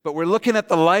But we're looking at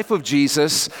the life of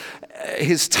Jesus,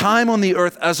 his time on the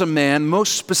earth as a man,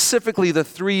 most specifically the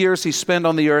 3 years he spent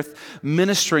on the earth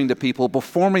ministering to people,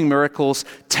 performing miracles,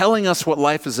 telling us what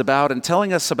life is about, and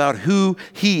telling us about who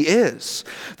he is.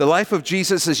 The life of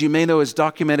Jesus, as you may know, is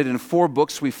documented in 4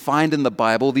 books we find in the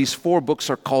Bible. These 4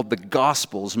 books are called the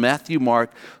Gospels: Matthew,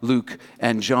 Mark, Luke,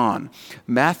 and John.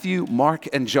 Matthew, Mark,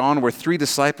 and John were 3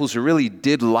 disciples who really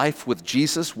did life with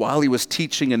Jesus while he was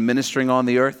teaching and ministering on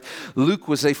the earth. Luke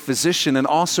was a physician and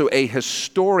also a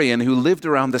historian who lived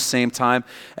around the same time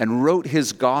and wrote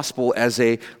his gospel as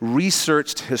a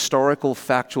researched historical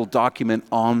factual document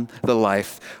on the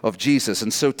life of Jesus.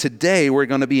 And so today we're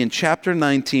going to be in chapter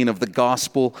 19 of the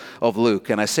Gospel of Luke.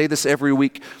 And I say this every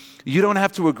week. You don't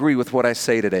have to agree with what I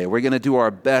say today. We're going to do our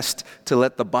best to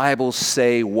let the Bible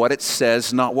say what it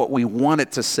says, not what we want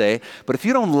it to say. But if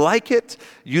you don't like it,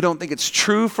 you don't think it's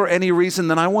true for any reason,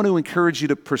 then I want to encourage you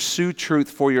to pursue truth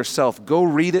for yourself. Go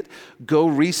read it, go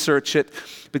research it,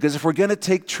 because if we're going to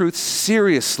take truth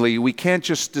seriously, we can't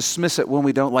just dismiss it when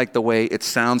we don't like the way it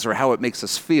sounds or how it makes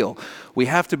us feel. We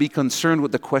have to be concerned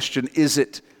with the question, is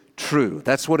it true?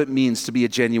 That's what it means to be a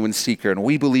genuine seeker. And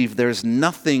we believe there's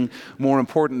nothing more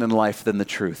important in life than the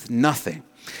truth. Nothing.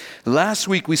 Last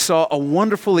week we saw a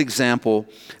wonderful example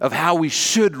of how we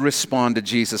should respond to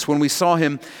Jesus when we saw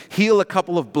him heal a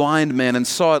couple of blind men and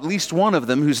saw at least one of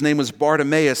them, whose name was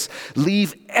Bartimaeus,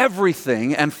 leave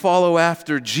everything and follow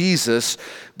after Jesus,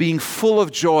 being full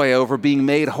of joy over being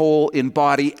made whole in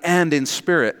body and in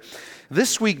spirit.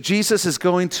 This week Jesus is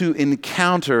going to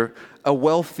encounter a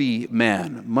wealthy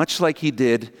man, much like he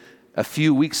did a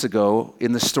few weeks ago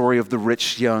in the story of the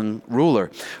rich young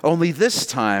ruler. Only this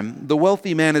time, the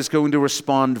wealthy man is going to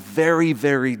respond very,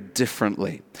 very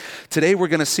differently. Today, we're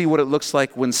going to see what it looks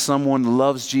like when someone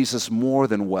loves Jesus more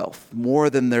than wealth,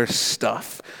 more than their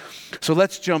stuff. So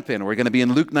let's jump in. We're going to be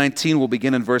in Luke 19. We'll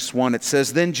begin in verse 1. It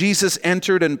says, "Then Jesus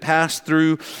entered and passed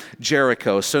through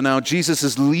Jericho." So now Jesus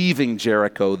is leaving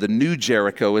Jericho, the new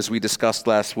Jericho, as we discussed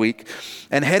last week,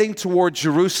 and heading toward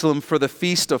Jerusalem for the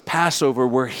feast of Passover,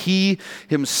 where he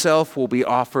himself will be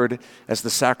offered as the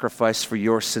sacrifice for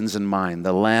your sins and mine,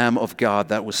 the Lamb of God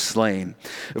that was slain.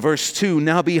 Verse 2,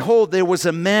 "Now behold, there was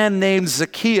a man named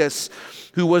Zacchaeus,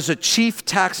 who was a chief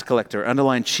tax collector,"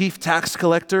 underline chief tax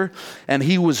collector, "and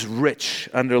he was rich,"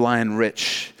 underline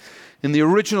rich. In the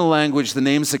original language, the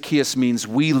name Zacchaeus means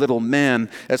wee little man,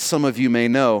 as some of you may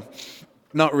know.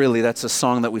 Not really, that's a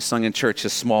song that we sung in church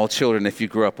as small children, if you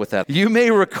grew up with that. You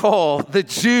may recall the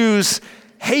Jews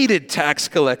hated tax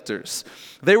collectors.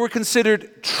 They were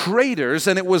considered traitors,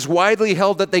 and it was widely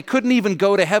held that they couldn't even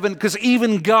go to heaven because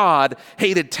even God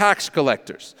hated tax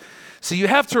collectors. So you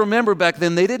have to remember back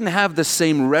then, they didn't have the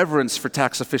same reverence for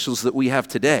tax officials that we have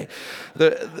today.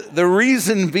 The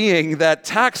reason being that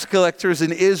tax collectors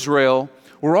in Israel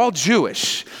were all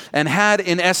Jewish and had,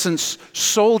 in essence,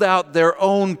 sold out their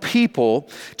own people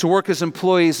to work as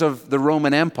employees of the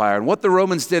Roman Empire. And what the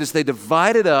Romans did is they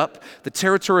divided up the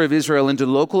territory of Israel into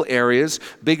local areas,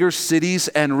 bigger cities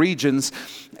and regions,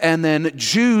 and then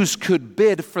Jews could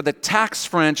bid for the tax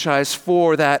franchise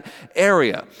for that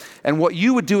area. And what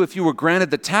you would do if you were granted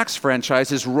the tax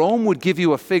franchise is Rome would give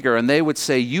you a figure, and they would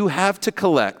say, you have to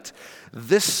collect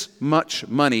this much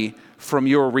money from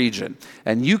your region.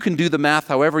 And you can do the math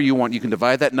however you want. You can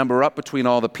divide that number up between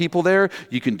all the people there.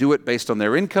 You can do it based on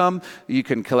their income. You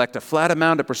can collect a flat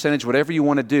amount, a percentage, whatever you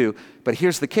want to do. But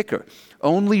here's the kicker.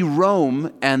 Only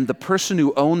Rome and the person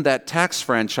who owned that tax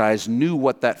franchise knew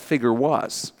what that figure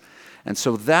was. And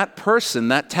so that person,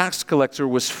 that tax collector,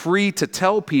 was free to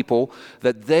tell people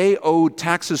that they owed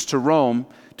taxes to Rome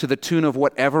to the tune of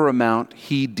whatever amount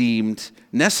he deemed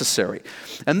necessary.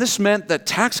 And this meant that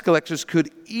tax collectors could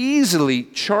easily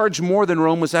charge more than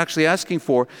Rome was actually asking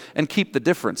for and keep the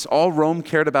difference. All Rome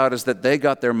cared about is that they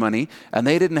got their money, and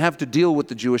they didn't have to deal with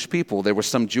the Jewish people. There was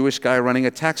some Jewish guy running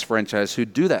a tax franchise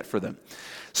who'd do that for them.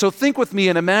 So think with me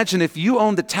and imagine if you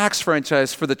owned the tax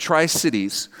franchise for the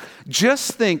Tri-Cities.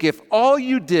 Just think if all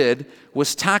you did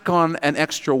was tack on an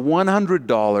extra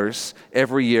 $100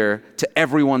 every year to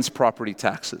everyone's property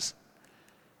taxes.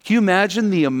 Can you imagine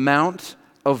the amount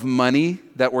of money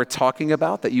that we're talking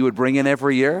about that you would bring in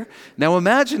every year? Now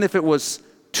imagine if it was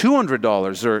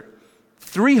 $200 or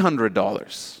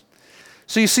 $300.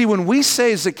 So you see, when we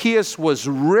say Zacchaeus was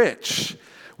rich,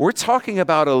 we're talking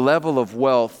about a level of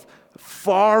wealth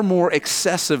far more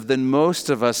excessive than most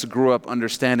of us grew up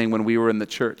understanding when we were in the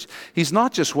church. He's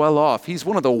not just well off, he's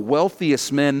one of the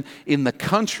wealthiest men in the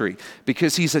country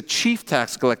because he's a chief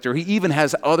tax collector. He even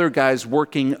has other guys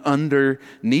working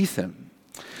underneath him.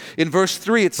 In verse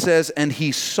 3, it says, and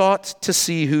he sought to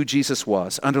see who Jesus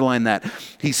was. Underline that.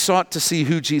 He sought to see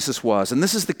who Jesus was. And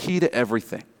this is the key to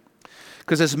everything.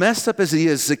 Because as messed up as he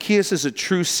is, Zacchaeus is a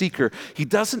true seeker. He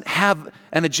doesn't have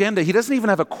an agenda. He doesn't even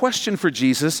have a question for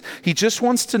Jesus. He just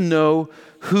wants to know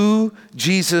who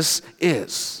Jesus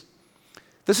is.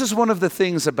 This is one of the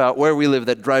things about where we live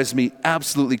that drives me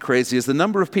absolutely crazy, is the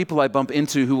number of people I bump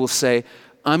into who will say,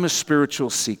 I'm a spiritual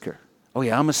seeker. Oh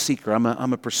yeah, I'm a seeker. I'm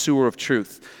a pursuer of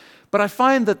truth. But I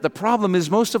find that the problem is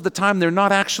most of the time they're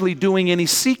not actually doing any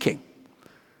seeking.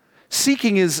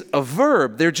 Seeking is a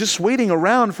verb. They're just waiting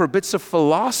around for bits of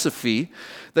philosophy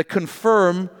that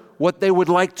confirm what they would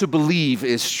like to believe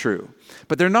is true.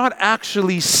 But they're not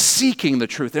actually seeking the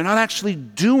truth. They're not actually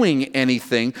doing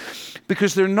anything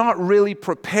because they're not really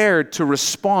prepared to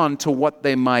respond to what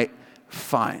they might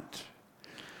find.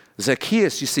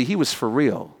 Zacchaeus, you see, he was for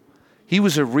real. He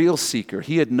was a real seeker.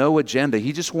 He had no agenda.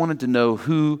 He just wanted to know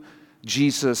who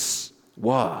Jesus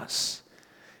was.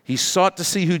 He sought to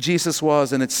see who Jesus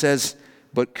was, and it says,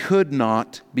 but could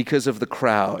not because of the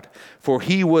crowd, for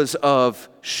he was of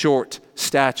short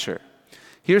stature.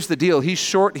 Here's the deal. He's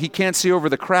short, he can't see over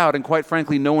the crowd, and quite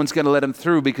frankly, no one's going to let him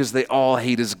through because they all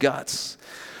hate his guts.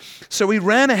 So he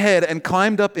ran ahead and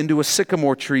climbed up into a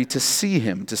sycamore tree to see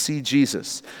him, to see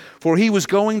Jesus, for he was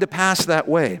going to pass that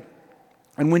way.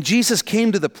 And when Jesus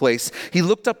came to the place, he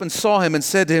looked up and saw him and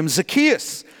said to him,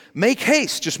 Zacchaeus, make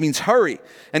haste, just means hurry,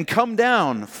 and come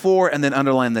down, for, and then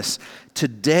underline this,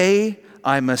 today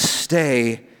I must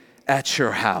stay at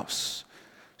your house.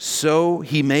 So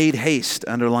he made haste,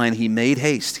 underline, he made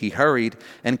haste, he hurried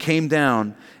and came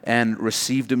down and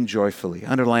received him joyfully.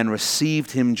 Underline,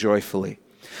 received him joyfully.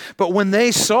 But when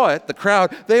they saw it, the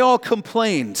crowd, they all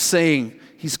complained, saying,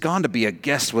 he's gone to be a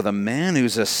guest with a man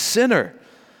who's a sinner.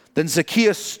 Then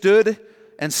Zacchaeus stood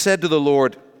and said to the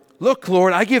Lord, look,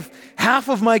 Lord, I give half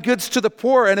of my goods to the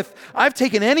poor, and if I've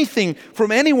taken anything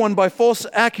from anyone by false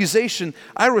accusation,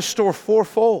 I restore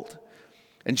fourfold.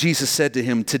 And Jesus said to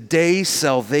him, today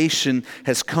salvation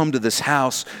has come to this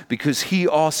house because he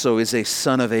also is a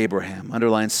son of Abraham.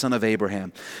 Underline, son of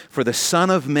Abraham. For the Son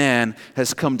of Man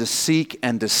has come to seek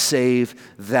and to save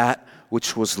that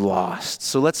which was lost.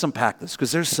 So let's unpack this,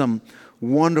 because there's some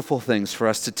wonderful things for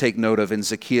us to take note of in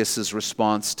Zacchaeus'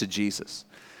 response to Jesus.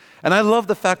 And I love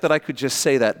the fact that I could just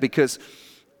say that, because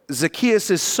Zacchaeus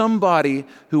is somebody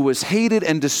who was hated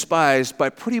and despised by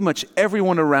pretty much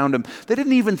everyone around him. They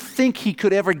didn't even think he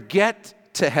could ever get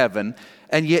to heaven.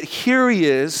 And yet here he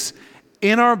is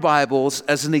in our Bibles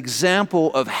as an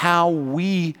example of how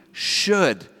we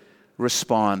should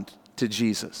respond to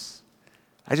Jesus.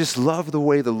 I just love the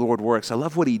way the Lord works. I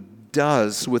love what he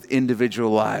does with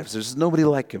individual lives. There's nobody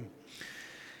like him.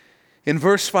 In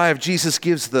verse 5, Jesus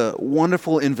gives the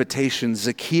wonderful invitation,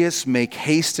 Zacchaeus, make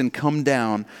haste and come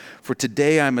down, for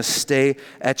today I must stay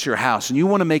at your house. And you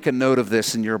want to make a note of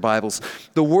this in your Bibles.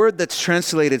 The word that's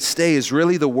translated stay is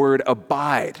really the word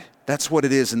abide. That's what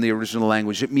it is in the original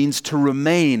language. It means to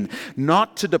remain,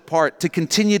 not to depart, to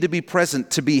continue to be present,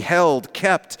 to be held,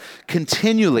 kept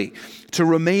continually. To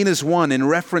remain as one in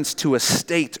reference to a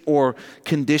state or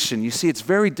condition. You see, it's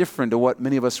very different to what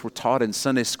many of us were taught in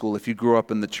Sunday school if you grew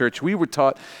up in the church. We were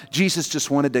taught Jesus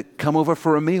just wanted to come over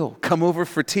for a meal, come over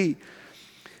for tea.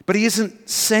 But he isn't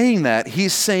saying that.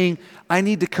 He's saying, I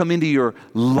need to come into your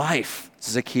life,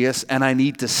 Zacchaeus, and I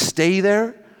need to stay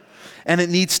there, and it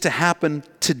needs to happen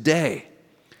today.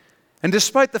 And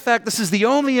despite the fact this is the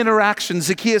only interaction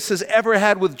Zacchaeus has ever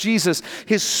had with Jesus,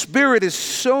 his spirit is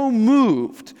so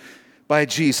moved by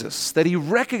Jesus that he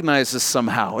recognizes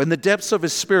somehow in the depths of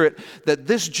his spirit that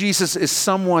this Jesus is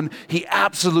someone he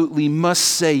absolutely must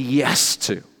say yes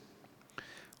to,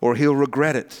 or he'll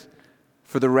regret it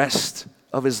for the rest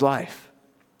of his life.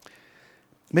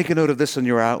 Make a note of this on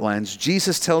your outlines.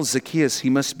 Jesus tells Zacchaeus he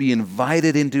must be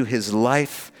invited into his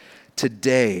life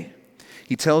today.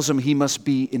 He tells him he must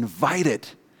be invited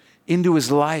into his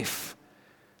life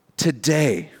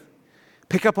today.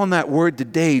 Pick up on that word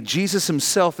today. Jesus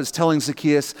himself is telling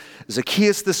Zacchaeus,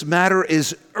 Zacchaeus, this matter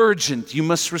is urgent. You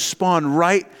must respond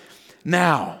right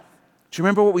now. Do you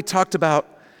remember what we talked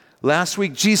about last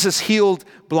week? Jesus healed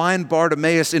blind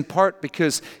Bartimaeus in part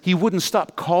because he wouldn't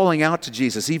stop calling out to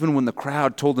Jesus, even when the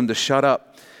crowd told him to shut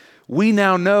up. We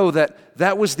now know that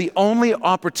that was the only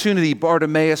opportunity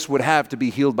Bartimaeus would have to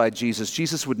be healed by Jesus.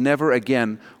 Jesus would never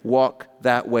again walk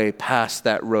that way, past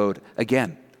that road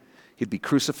again. He'd be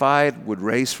crucified, would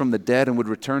raise from the dead, and would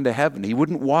return to heaven. He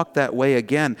wouldn't walk that way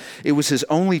again. It was his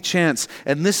only chance.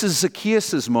 And this is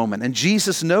Zacchaeus' moment, and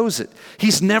Jesus knows it.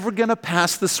 He's never going to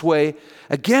pass this way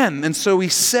again. And so he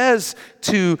says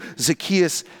to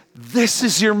Zacchaeus, this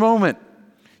is your moment.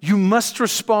 You must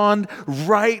respond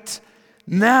right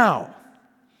now.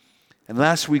 And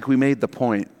last week we made the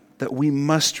point that we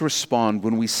must respond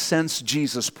when we sense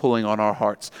Jesus pulling on our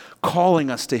hearts, calling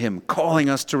us to him, calling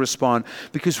us to respond,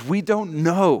 because we don't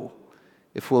know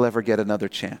if we'll ever get another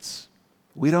chance.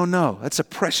 We don't know. That's a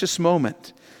precious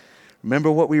moment.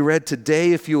 Remember what we read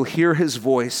today. If you'll hear his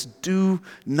voice, do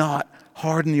not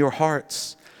harden your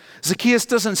hearts. Zacchaeus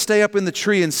doesn't stay up in the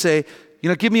tree and say,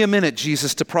 give me a minute,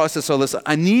 Jesus, to process all this.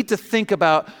 I need to think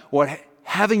about what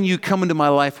having you come into my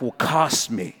life will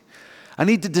cost me. I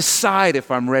need to decide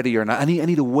if I'm ready or not. I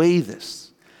need to weigh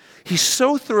this. He's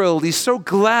so thrilled, he's so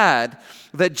glad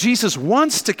that Jesus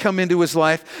wants to come into his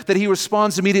life that he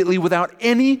responds immediately without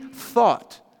any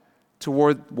thought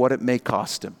toward what it may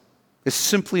cost him. It's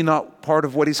simply not part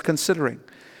of what he's considering.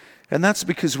 And that's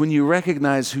because when you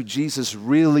recognize who Jesus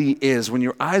really is, when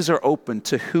your eyes are open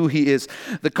to who he is,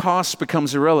 the cost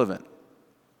becomes irrelevant.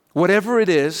 Whatever it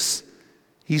is,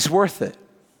 he's worth it.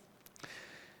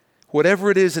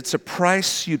 Whatever it is, it's a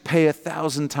price you'd pay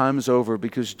 1,000 times over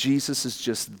because Jesus is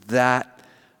just that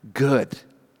good.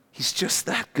 He's just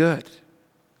that good.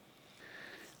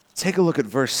 Take a look at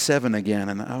verse 7 again,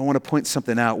 and I want to point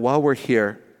something out. While we're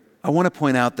here, I want to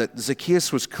point out that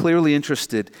Zacchaeus was clearly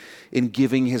interested in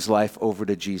giving his life over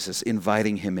to Jesus,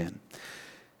 inviting him in.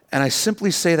 And I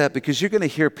simply say that because you're going to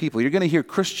hear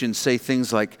Christians say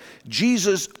things like,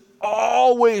 Jesus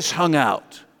always hung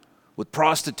out with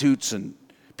prostitutes and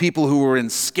people who were in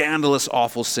scandalous,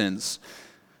 awful sins.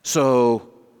 So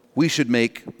we should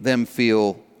make them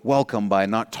feel welcome by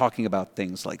not talking about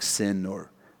things like sin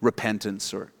or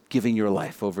repentance or giving your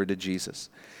life over to Jesus.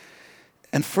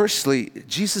 And firstly,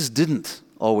 Jesus didn't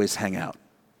always hang out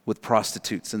with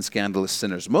prostitutes and scandalous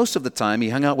sinners. Most of the time, he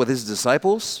hung out with his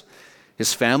disciples,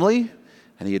 his family,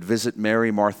 and he'd visit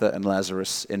Mary, Martha, and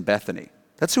Lazarus in Bethany.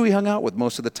 That's who he hung out with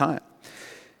most of the time.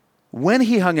 When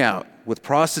he hung out with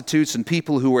prostitutes and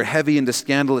people who were heavy into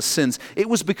scandalous sins, it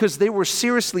was because they were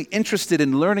seriously interested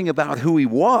in learning about who he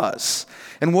was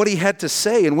and what he had to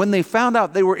say. And when they found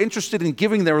out, they were interested in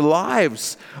giving their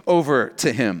lives over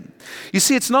to him. You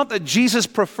see, it's not that Jesus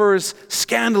prefers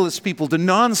scandalous people to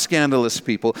non-scandalous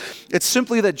people. It's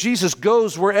simply that Jesus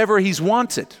goes wherever he's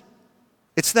wanted.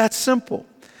 It's that simple.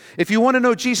 If you want to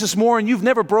know Jesus more and you've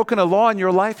never broken a law in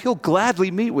your life, he'll gladly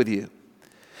meet with you.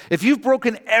 If you've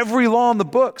broken every law in the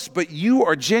books, but you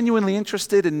are genuinely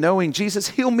interested in knowing Jesus,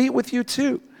 he'll meet with you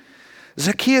too.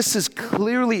 Zacchaeus is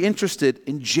clearly interested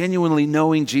in genuinely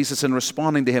knowing Jesus and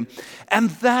responding to him. And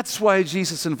that's why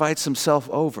Jesus invites himself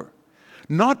over.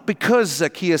 Not because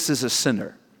Zacchaeus is a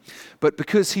sinner, but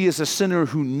because he is a sinner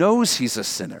who knows he's a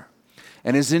sinner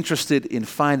and is interested in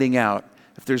finding out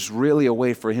if there's really a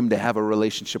way for him to have a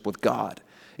relationship with God.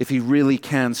 If he really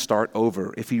can start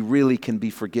over, if he really can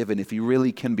be forgiven, if he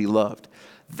really can be loved.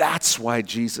 That's why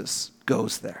Jesus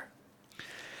goes there.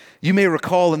 You may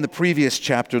recall in the previous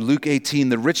chapter, Luke 18,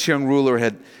 the rich young ruler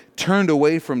had turned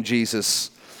away from Jesus,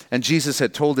 and Jesus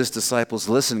had told his disciples,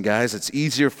 listen guys, it's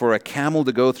easier for a camel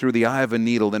to go through the eye of a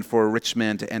needle than for a rich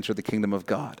man to enter the kingdom of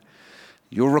God.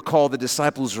 You'll recall the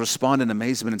disciples respond in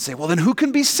amazement and say, well then who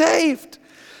can be saved?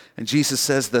 And Jesus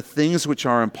says, the things which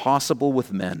are impossible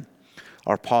with men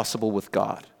are possible with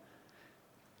God.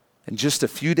 And just a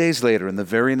few days later, in the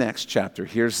very next chapter,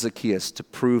 here's Zacchaeus to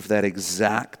prove that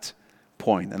exact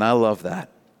point. And I love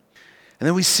that. And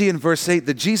then we see in verse 8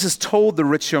 that Jesus told the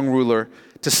rich young ruler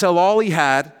to sell all he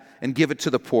had and give it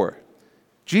to the poor.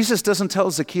 Jesus doesn't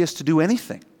tell Zacchaeus to do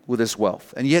anything with his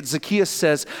wealth. And yet Zacchaeus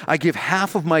says, I give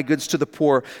half of my goods to the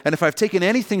poor, and if I've taken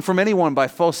anything from anyone by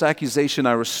false accusation,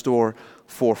 I restore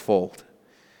fourfold.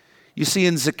 You see,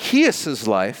 in Zacchaeus'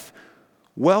 life,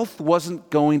 wealth wasn't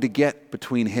going to get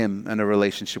between him and a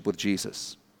relationship with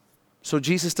Jesus. So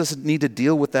Jesus doesn't need to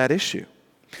deal with that issue.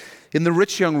 In the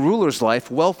rich young ruler's life,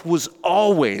 wealth was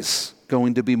always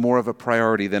going to be more of a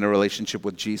priority than a relationship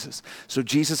with Jesus. So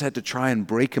Jesus had to try and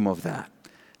break him of that.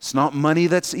 It's not money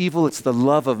that's evil, it's the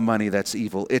love of money that's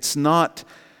evil. It's not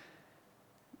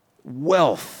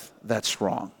wealth that's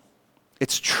wrong.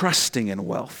 It's trusting in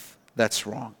wealth that's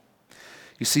wrong.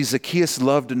 You see, Zacchaeus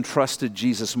loved and trusted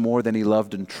Jesus more than he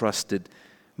loved and trusted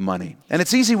money. And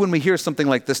it's easy when we hear something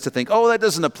like this to think, oh, that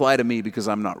doesn't apply to me because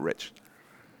I'm not rich.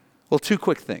 Well, two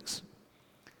quick things.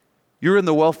 You're in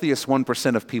the wealthiest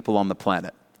 1% of people on the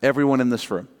planet. Everyone in this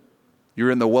room.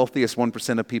 You're in the wealthiest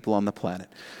 1% of people on the planet.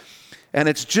 And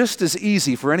it's just as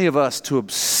easy for any of us to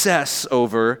obsess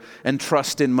over and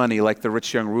trust in money like the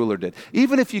rich young ruler did.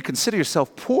 Even if you consider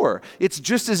yourself poor, it's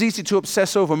just as easy to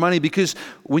obsess over money because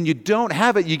when you don't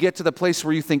have it, you get to the place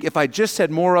where you think, if I just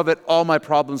had more of it, all my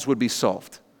problems would be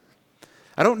solved.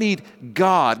 I don't need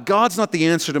God. God's not the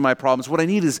answer to my problems. What I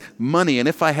need is money. And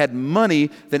if I had money,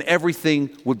 then everything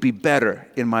would be better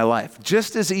in my life.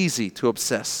 Just as easy to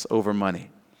obsess over money.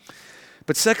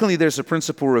 But secondly, there's a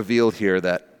principle revealed here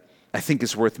that I think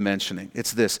is worth mentioning.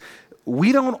 It's this.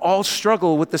 We don't all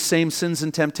struggle with the same sins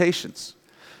and temptations.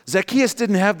 Zacchaeus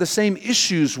didn't have the same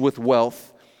issues with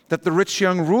wealth that the rich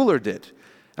young ruler did.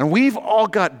 And we've all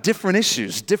got different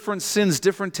issues, different sins,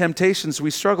 different temptations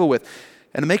we struggle with.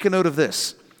 And make a note of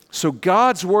this. So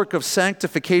God's work of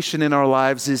sanctification in our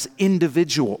lives is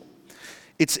individual.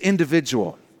 It's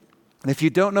individual. And if you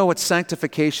don't know what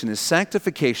sanctification is simply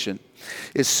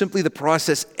the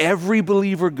process every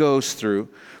believer goes through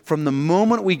from the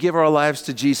moment we give our lives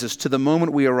to Jesus to the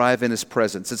moment we arrive in His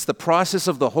presence. It's the process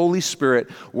of the Holy Spirit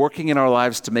working in our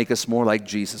lives to make us more like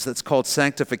Jesus. That's called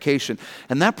sanctification.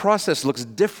 And that process looks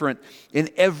different in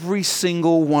every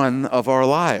single one of our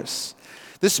lives.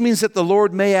 This means that the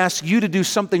Lord may ask you to do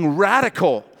something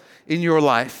radical in your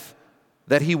life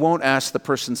that He won't ask the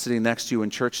person sitting next to you in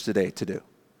church today to do,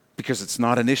 because it's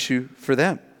not an issue for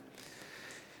them.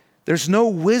 There's no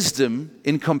wisdom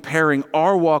in comparing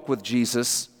our walk with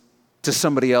Jesus to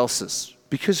somebody else's,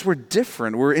 because we're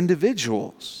different, we're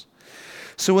individuals.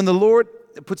 So when the Lord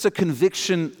puts a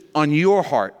conviction on your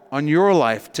heart, on your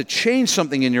life, to change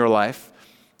something in your life,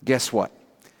 guess what?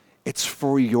 It's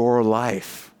for your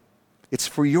life. It's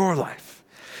for your life.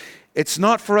 It's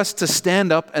not for us to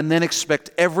stand up and then expect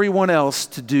everyone else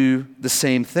to do the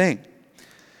same thing,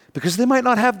 because they might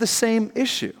not have the same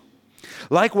issue.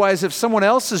 Likewise, if someone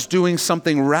else is doing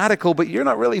something radical, but you're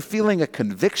not really feeling a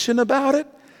conviction about it,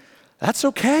 that's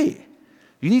okay.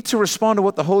 You need to respond to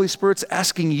what the Holy Spirit's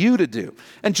asking you to do.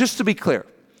 And just to be clear,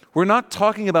 we're not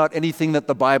talking about anything that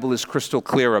the Bible is crystal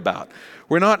clear about.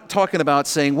 We're not talking about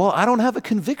saying, well, I don't have a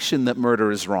conviction that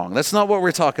murder is wrong. That's not what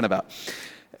we're talking about.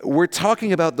 We're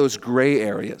talking about those gray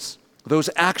areas, those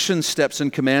action steps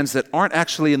and commands that aren't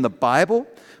actually in the Bible,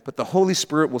 but the Holy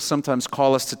Spirit will sometimes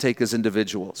call us to take as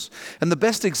individuals. And the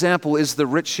best example is the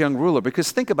rich young ruler,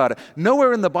 because think about it.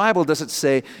 Nowhere in the Bible does it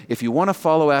say, if you want to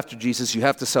follow after Jesus, you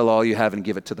have to sell all you have and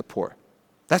give it to the poor.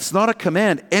 That's not a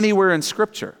command anywhere in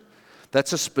Scripture.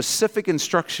 That's a specific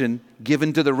instruction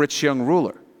given to the rich young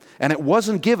ruler. And it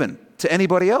wasn't given to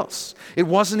anybody else. It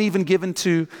wasn't even given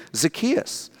to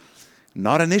Zacchaeus.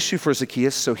 Not an issue for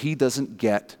Zacchaeus, so he doesn't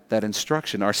get that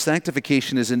instruction. Our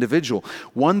sanctification is individual.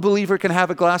 One believer can have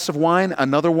a glass of wine,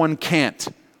 another one can't.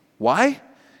 Why?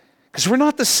 Because we're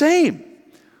not the same.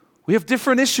 We have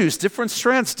different issues, different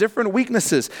strengths, different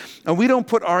weaknesses. And we don't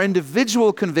put our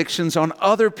individual convictions on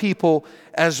other people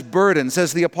as burdens.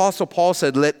 As the Apostle Paul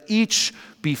said, let each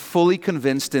be fully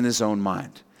convinced in his own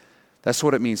mind. That's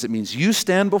what it means. It means you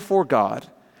stand before God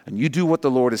and you do what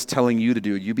the Lord is telling you to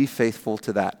do. You be faithful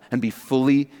to that and be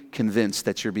fully convinced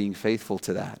that you're being faithful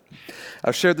to that.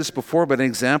 I've shared this before, but an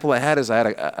example I had is I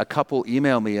had a couple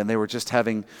email me, and they were just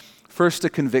having first a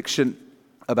conviction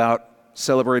about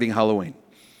celebrating Halloween.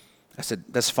 I said,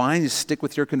 that's fine, you stick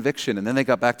with your conviction. And then they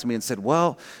got back to me and said,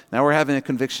 well, now we're having a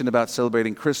conviction about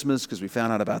celebrating Christmas because we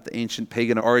found out about the ancient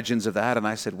pagan origins of that. And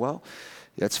I said, well,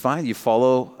 that's fine. You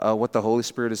follow what the Holy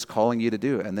Spirit is calling you to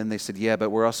do. And then they said, yeah, but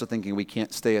we're also thinking we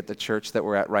can't stay at the church that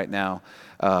we're at right now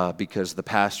because the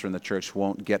pastor in the church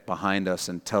won't get behind us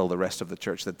and tell the rest of the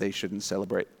church that they shouldn't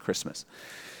celebrate Christmas.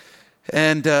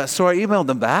 And so I emailed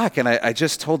them back, and I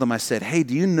just told them, I said, hey,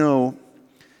 do you know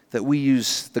that we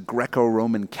use the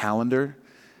Greco-Roman calendar,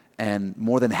 and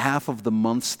more than half of the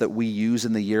months that we use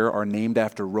in the year are named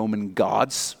after Roman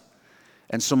gods?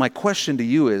 And so my question to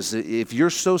you is, if you're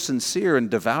so sincere and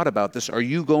devout about this, are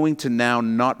you going to now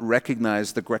not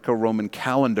recognize the Greco-Roman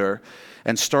calendar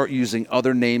and start using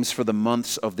other names for the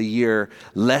months of the year,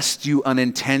 lest you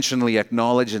unintentionally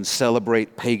acknowledge and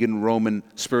celebrate pagan Roman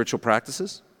spiritual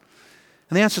practices?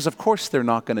 And the answer is, of course, they're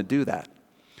not going to do that.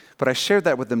 But I shared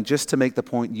that with them just to make the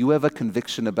point, you have a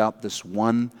conviction about this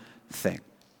one thing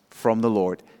from the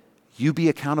Lord. You be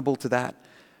accountable to that.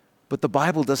 But the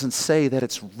Bible doesn't say that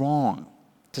it's wrong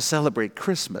to celebrate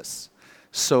Christmas.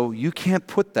 So you can't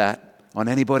put that on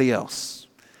anybody else.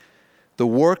 The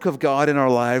work of God in our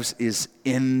lives is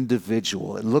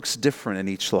individual. It looks different in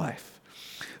each life.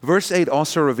 Verse 8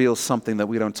 also reveals something that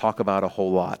we don't talk about a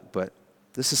whole lot, but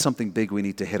this is something big we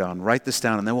need to hit on. Write this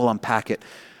down and then we'll unpack it.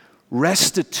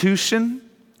 Restitution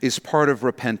is part of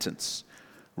repentance.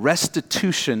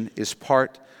 Restitution is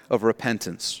part of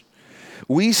repentance.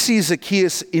 We see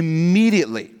Zacchaeus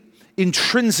immediately,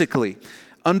 intrinsically,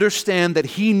 understand that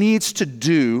he needs to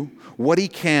do what he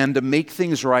can to make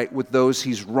things right with those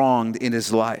he's wronged in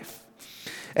his life.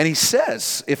 And he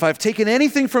says, if I've taken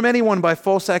anything from anyone by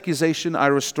false accusation, I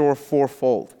restore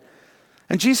fourfold.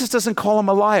 And Jesus doesn't call him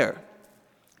a liar.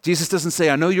 Jesus doesn't say,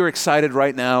 I know you're excited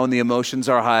right now and the emotions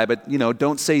are high, but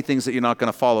don't say things that you're not going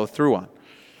to follow through on.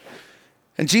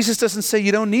 And Jesus doesn't say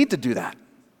you don't need to do that.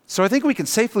 So I think we can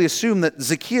safely assume that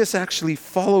Zacchaeus actually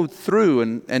followed through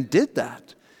and did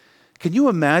that. Can you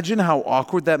imagine how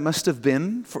awkward that must have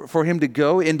been for him to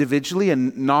go individually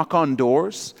and knock on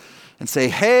doors and say,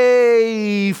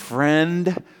 hey,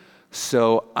 friend,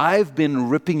 so I've been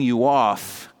ripping you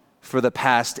off for the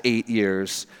past 8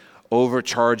 years,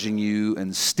 overcharging you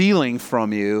and stealing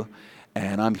from you,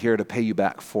 and I'm here to pay you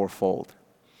back fourfold.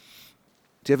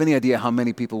 Do you have any idea how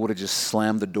many people would have just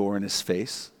slammed the door in his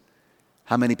face?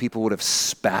 How many people would have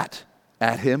spat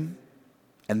at him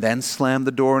and then slammed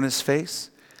the door in his face?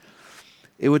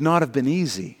 It would not have been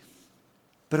easy,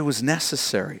 but it was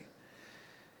necessary.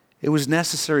 It was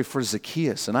necessary for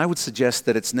Zacchaeus, and I would suggest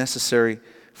that it's necessary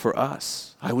for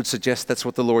us. I would suggest that's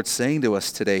what the Lord's saying to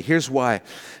us today. Here's why.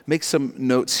 Make some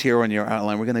notes here on your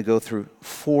outline. We're going to go through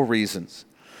 4 reasons.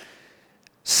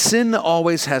 Sin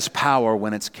always has power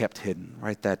when it's kept hidden.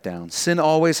 Write that down. Sin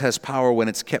always has power when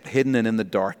it's kept hidden and in the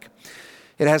dark.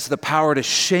 It has the power to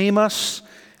shame us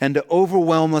and to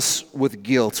overwhelm us with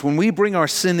guilt. When we bring our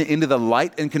sin into the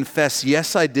light and confess,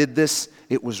 yes, I did this,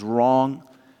 it was wrong,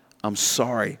 I'm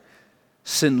sorry,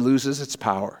 sin loses its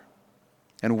power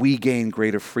and we gain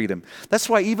greater freedom. That's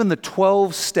why even the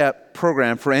 12-step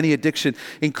program for any addiction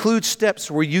includes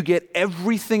steps where you get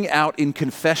everything out in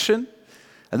confession,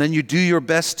 and then you do your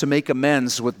best to make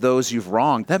amends with those you've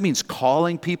wronged. That means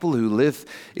calling people who live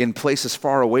in places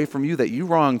far away from you that you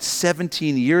wronged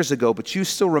 17 years ago, but you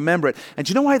still remember it. And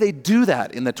do you know why they do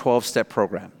that in the 12-step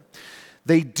program?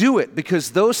 They do it because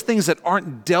those things that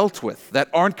aren't dealt with, that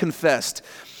aren't confessed,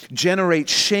 generate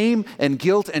shame and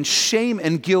shame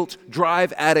and guilt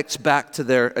drive addicts back to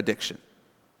their addiction,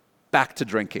 back to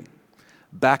drinking,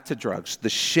 back to drugs, the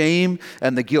shame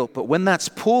and the guilt. But when that's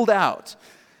pulled out,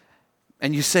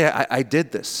 and you say, I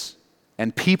did this,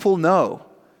 and people know,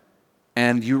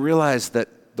 and you realize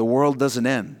that the world doesn't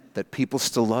end, that people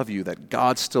still love you, that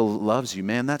God still loves you,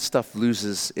 man, that stuff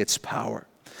loses its power.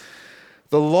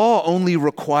 The law only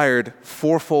required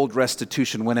fourfold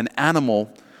restitution when an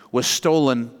animal was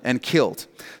stolen and killed.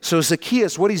 So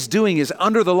Zacchaeus, what he's doing is,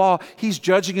 under the law, he's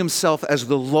judging himself as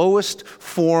the lowest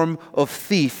form of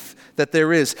thief that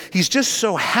there is. He's just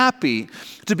so happy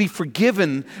to be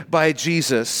forgiven by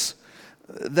Jesus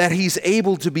that he's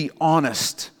able to be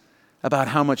honest about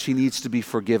how much he needs to be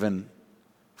forgiven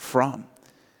from.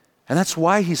 And that's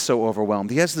why he's so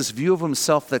overwhelmed. He has this view of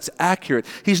himself that's accurate.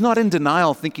 He's not in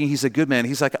denial thinking he's a good man.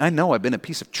 He's like, I know I've been a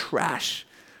piece of trash,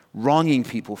 wronging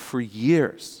people for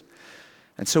years.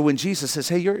 And so when Jesus says,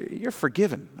 hey, you're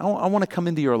forgiven. I want to come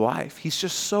into your life. He's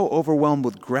just so overwhelmed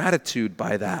with gratitude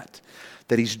by that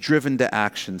he's driven to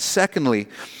action. Secondly,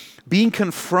 being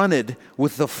confronted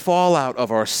with the fallout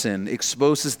of our sin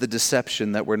exposes the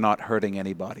deception that we're not hurting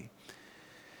anybody.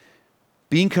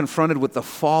 Being confronted with the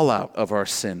fallout of our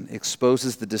sin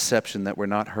exposes the deception that we're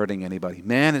not hurting anybody.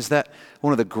 Man, is that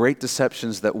one of the great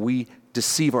deceptions that we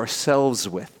deceive ourselves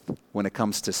with when it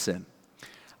comes to sin.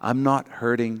 I'm not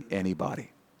hurting anybody.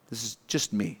 This is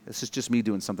just me. This is just me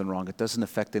doing something wrong. It doesn't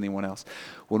affect anyone else.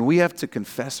 When we have to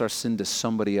confess our sin to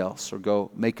somebody else or go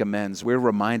make amends, we're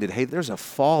reminded, hey, there's a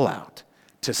fallout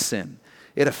to sin.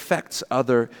 It affects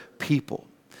other people.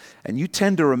 And you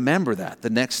tend to remember that the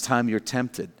next time you're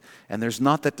tempted. And there's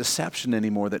not that deception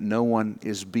anymore that no one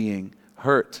is being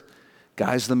hurt.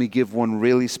 Guys, let me give one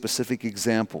really specific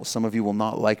example. Some of you will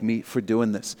not like me for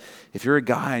doing this. If you're a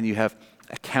guy and you have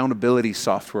accountability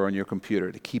software on your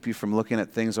computer to keep you from looking at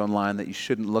things online that you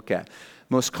shouldn't look at.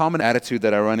 Most common attitude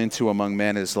that I run into among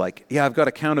men is like, yeah, I've got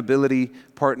accountability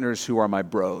partners who are my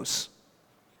bros.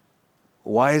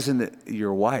 Why isn't it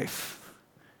your wife?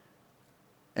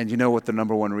 And you know what the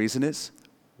number one reason is?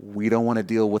 We don't want to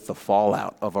deal with the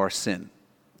fallout of our sin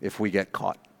if we get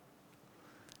caught.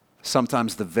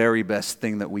 Sometimes the very best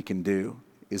thing that we can do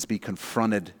is be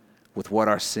confronted with what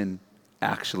our sin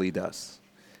actually does.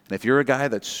 And if you're a guy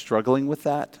that's struggling with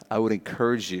that, I would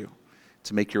encourage you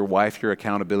to make your wife your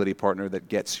accountability partner that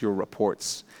gets your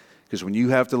reports. Because when you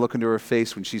have to look into her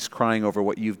face when she's crying over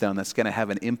what you've done, that's going to have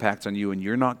an impact on you, and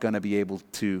you're not going to be able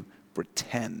to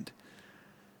pretend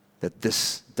that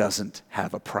this doesn't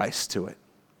have a price to it.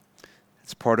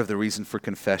 It's part of the reason for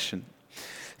confession.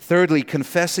 Thirdly,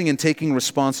 confessing and taking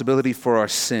responsibility for our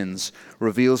sins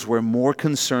reveals we're more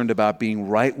concerned about being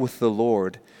right with the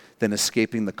Lord than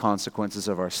escaping the consequences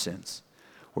of our sins.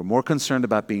 We're more concerned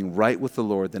about being right with the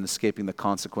Lord than escaping the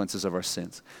consequences of our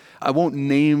sins. I won't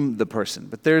name the person,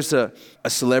 but there's a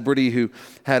celebrity who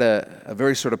had a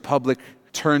very sort of public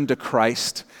turned to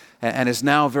Christ and is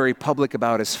now very public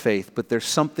about his faith, but there's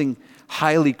something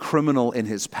highly criminal in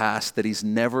his past that he's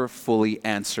never fully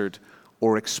answered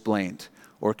or explained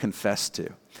or confessed to.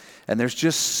 And there's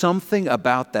just something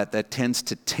about that tends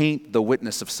to taint the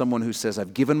witness of someone who says,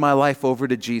 I've given my life over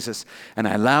to Jesus and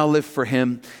I now live for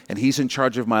him and he's in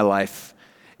charge of my life,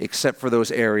 except for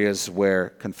those areas where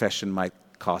confession might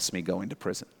cost me going to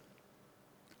prison.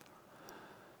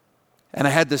 And I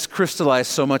had this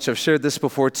crystallized so much. I've shared this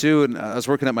before too. And I was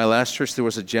working at my last church. There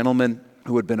was a gentleman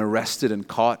who had been arrested and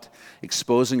caught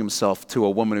exposing himself to a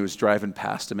woman who was driving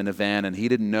past him in a van. And he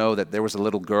didn't know that there was a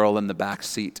little girl in the back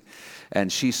seat.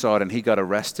 And she saw it, and he got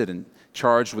arrested and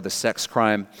charged with a sex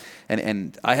crime.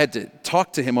 And I had to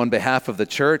talk to him on behalf of the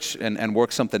church and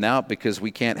work something out, because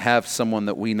we can't have someone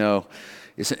that we know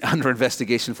is under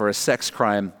investigation for a sex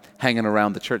crime hanging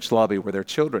around the church lobby where there are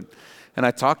children. And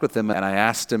I talked with him, and I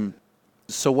asked him,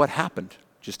 so what happened?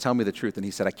 Just tell me the truth. And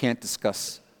he said, I can't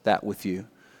discuss that with you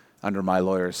under my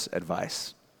lawyer's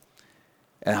advice.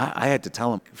 And I had to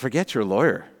tell him, forget your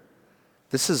lawyer.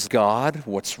 This is God,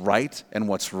 what's right and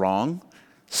what's wrong,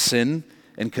 sin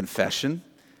and confession.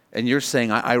 And you're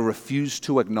saying, I refuse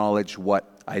to acknowledge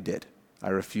what I did. I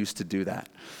refuse to do that.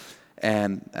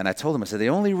 And I told him, I said, the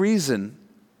only reason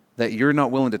that you're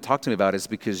not willing to talk to me about it is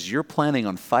because you're planning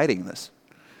on fighting this.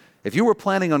 If you were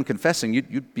planning on confessing,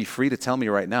 you'd be free to tell me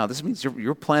right now. This means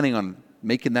you're planning on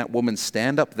making that woman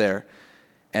stand up there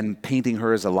and painting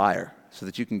her as a liar so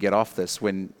that you can get off this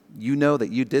when you know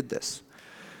that you did this.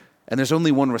 And there's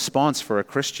only one response for a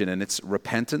Christian, and it's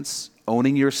repentance,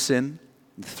 owning your sin,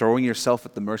 throwing yourself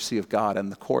at the mercy of God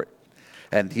and the court.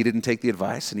 And he didn't take the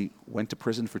advice, and he went to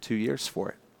prison for 2 years for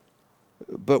it.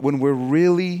 But when we're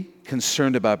really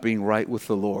concerned about being right with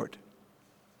the Lord,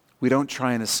 we don't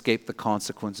try and escape the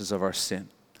consequences of our sin.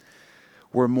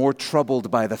 We're more troubled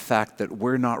by the fact that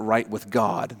we're not right with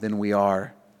God than we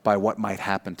are by what might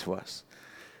happen to us.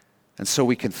 And so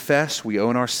we confess, we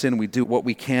own our sin, we do what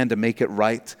we can to make it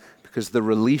right, because the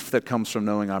relief that comes from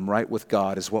knowing I'm right with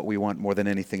God is what we want more than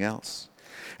anything else.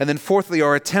 And then fourthly,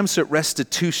 our attempts at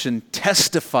restitution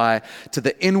testify to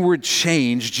the inward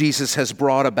change Jesus has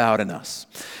brought about in us.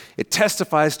 It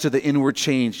testifies to the inward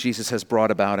change Jesus has brought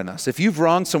about in us. If you've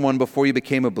wronged someone before you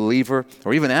became a believer,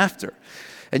 or even after,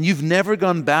 and you've never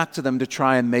gone back to them to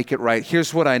try and make it right,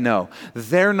 here's what I know.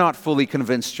 They're not fully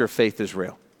convinced your faith is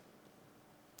real.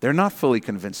 They're not fully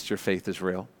convinced your faith is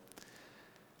real,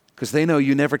 because they know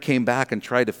you never came back and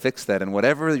tried to fix that. And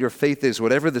whatever your faith is,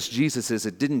 whatever this Jesus is,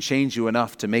 it didn't change you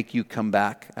enough to make you come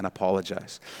back and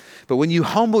apologize. But when you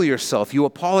humble yourself, you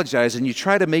apologize, and you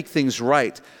try to make things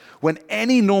right when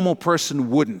any normal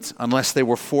person wouldn't unless they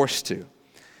were forced to.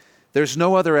 There's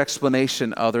no other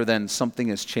explanation other than something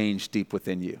has changed deep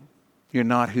within you. You're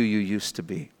not who you used to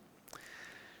be.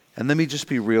 And let me just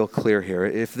be real clear here.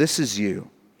 If this is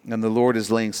you, and the Lord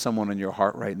is laying someone on your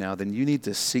heart right now, then you need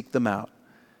to seek them out.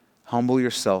 Humble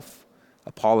yourself,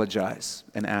 apologize,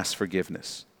 and ask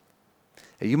forgiveness.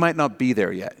 And you might not be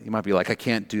there yet. You might be like, I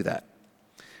can't do that.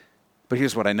 But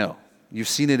here's what I know. You've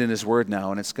seen it in His Word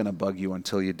now, and it's going to bug you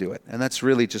until you do it. And that's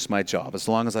really just my job. As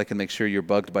long as I can make sure you're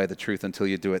bugged by the truth until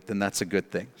you do it, then that's a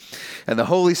good thing. And the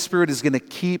Holy Spirit is going to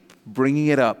keep bringing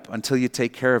it up until you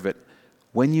take care of it.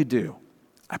 When you do,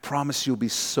 I promise you'll be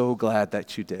so glad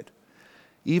that you did.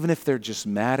 Even if they're just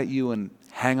mad at you and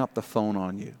hang up the phone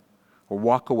on you or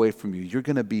walk away from you, you're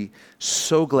going to be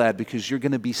so glad, because you're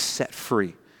going to be set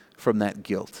free from that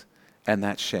guilt and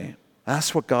that shame.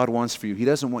 That's what God wants for you. He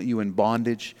doesn't want you in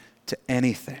bondage to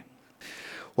anything.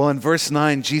 Well, in verse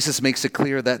 9, Jesus makes it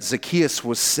clear that Zacchaeus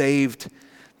was saved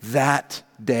that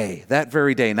day, that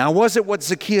very day. Now, was it what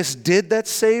Zacchaeus did that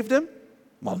saved him?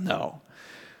 Well, no.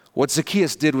 What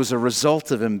Zacchaeus did was a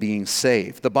result of him being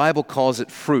saved. The Bible calls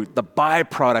it fruit, the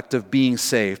byproduct of being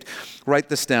saved. Write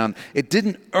this down. It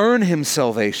didn't earn him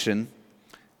salvation,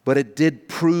 but it did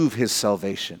prove his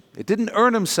salvation. It didn't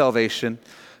earn him salvation,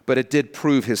 but it did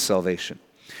prove his salvation.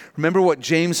 Remember what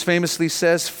James famously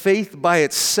says? Faith by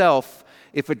itself,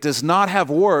 if it does not have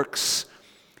works,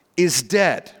 is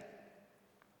dead.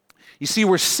 You see,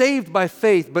 we're saved by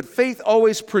faith, but faith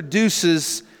always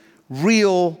produces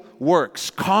real works,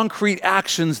 concrete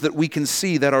actions that we can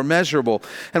see, that are measurable.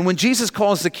 And when Jesus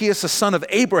calls Zacchaeus a son of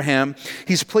Abraham,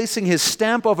 He's placing His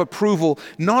stamp of approval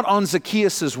not on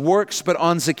Zacchaeus' works, but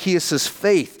on Zacchaeus'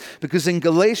 faith. Because in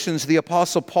Galatians, the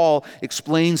Apostle Paul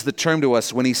explains the term to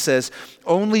us when he says,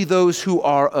 only those who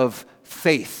are of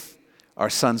faith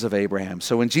are sons of Abraham.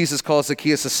 So when Jesus calls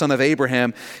Zacchaeus a son of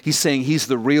Abraham, He's saying he's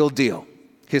the real deal.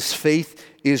 His faith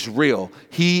is real.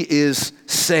 He is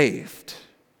saved.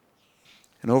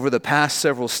 And over the past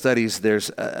several studies,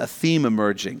 there's a theme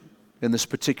emerging in this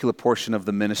particular portion of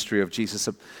the ministry of Jesus,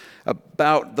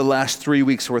 about the last 3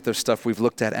 weeks worth of stuff we've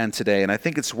looked at and today. And I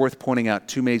think it's worth pointing out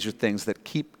two major things that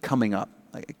keep coming up.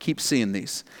 I keep seeing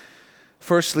these.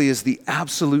 Firstly is the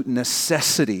absolute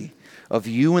necessity of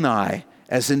you and I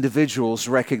as individuals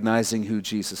recognizing who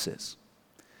Jesus is.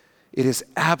 It is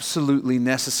absolutely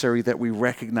necessary that we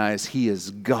recognize He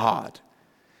is God.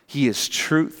 He is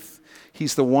truth.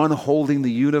 He's the one holding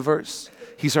the universe.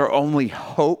 He's our only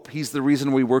hope. He's the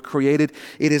reason we were created.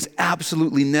 It is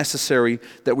absolutely necessary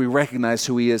that we recognize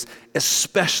who He is,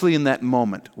 especially in that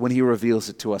moment when He reveals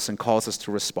it to us and calls us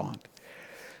to respond.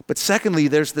 But secondly,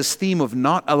 there's this theme of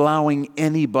not allowing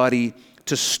anybody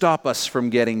to stop us from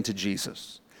getting to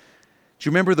Jesus. Do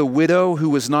you remember the widow who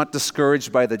was not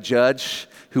discouraged by the judge,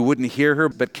 who wouldn't hear her,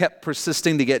 but kept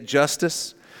persisting to get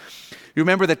justice? You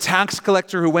remember the tax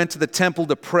collector who went to the temple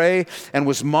to pray and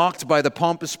was mocked by the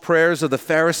pompous prayers of the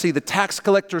Pharisee? The tax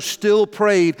collector still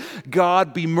prayed,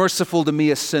 "God, be merciful to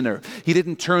me, a sinner." He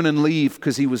didn't turn and leave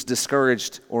because he was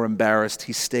discouraged or embarrassed.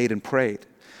 He stayed and prayed.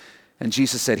 And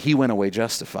Jesus said he went away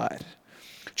justified.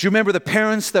 Do you remember the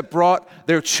parents that brought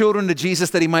their children to Jesus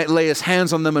that He might lay His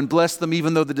hands on them and bless them,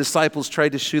 even though the disciples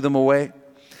tried to shoo them away?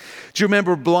 Do you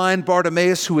remember blind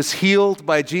Bartimaeus who was healed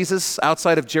by Jesus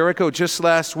outside of Jericho just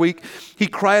last week? He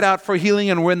cried out for healing,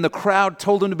 and when the crowd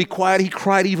told him to be quiet, he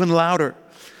cried even louder.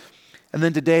 And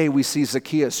then today we see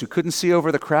Zacchaeus, who couldn't see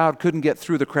over the crowd, couldn't get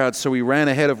through the crowd, so he ran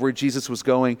ahead of where Jesus was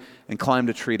going and climbed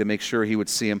a tree to make sure he would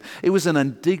see Him. It was an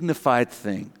undignified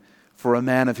thing for a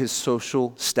man of his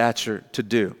social stature to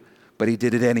do, but he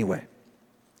did it anyway.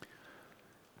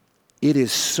 It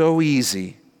is so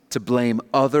easy to blame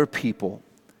other people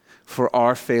for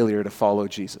our failure to follow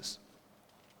Jesus.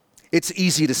 It's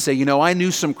easy to say, I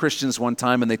knew some Christians one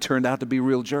time and they turned out to be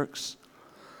real jerks.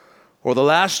 Or the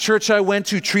last church I went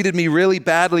to treated me really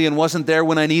badly and wasn't there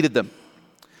when I needed them.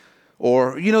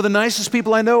 Or, the nicest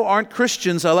people I know aren't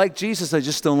Christians. I like Jesus, I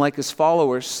just don't like His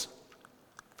followers.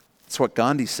 That's what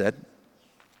Gandhi said.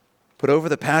 But over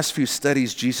the past few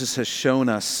studies, Jesus has shown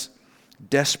us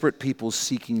desperate people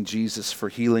seeking Jesus for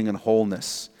healing and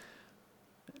wholeness.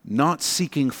 Not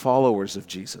seeking followers of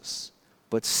Jesus,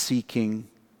 but seeking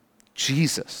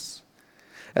Jesus.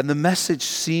 And the message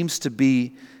seems to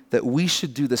be that we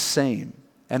should do the same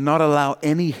and not allow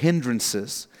any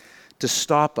hindrances to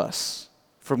stop us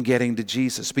from getting to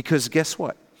Jesus. Because guess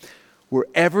what?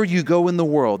 Wherever you go in the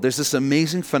world, there's this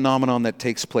amazing phenomenon that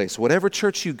takes place. Whatever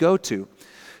church you go to,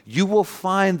 you will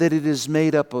find that it is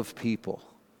made up of people.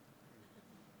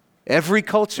 Every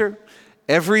culture,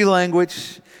 every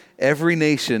language, every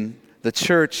nation, the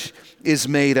church is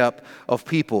made up of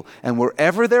people. And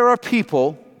wherever there are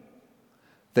people,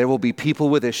 there will be people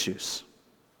with issues.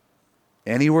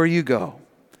 Anywhere you go,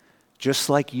 just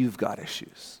like you've got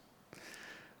issues.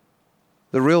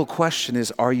 The real question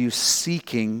is, are you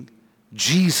seeking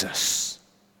Jesus?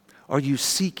 Are you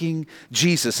seeking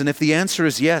Jesus? And if the answer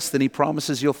is yes, then He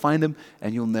promises you'll find Him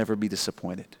and you'll never be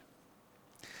disappointed.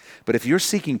 But if you're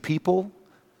seeking people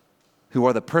who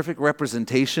are the perfect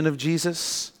representation of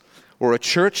Jesus, or a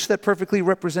church that perfectly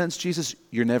represents Jesus,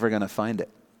 you're never going to find it.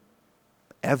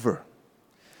 Ever.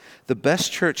 The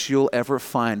best church you'll ever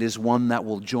find is one that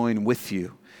will join with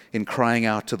you in crying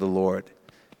out to the Lord,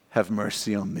 "Have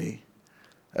mercy on me,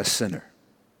 a sinner."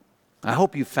 I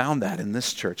hope you found that in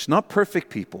this church. Not perfect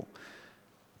people,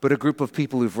 but a group of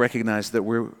people who've recognized that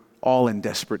we're all in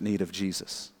desperate need of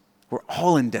Jesus. We're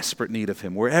all in desperate need of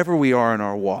Him, wherever we are in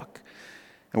our walk.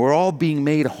 And we're all being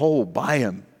made whole by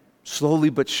Him, slowly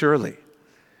but surely.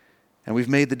 And we've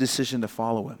made the decision to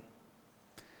follow Him.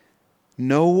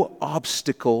 No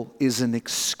obstacle is an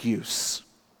excuse.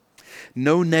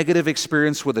 No negative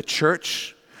experience with a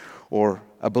church or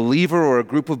a believer or a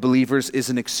group of believers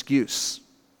is an excuse.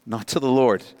 Not to the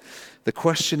Lord. The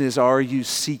question is, are you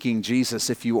seeking Jesus?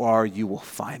 If you are, you will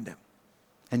find Him.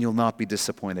 And you'll not be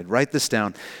disappointed. Write this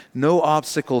down. No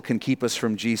obstacle can keep us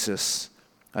from Jesus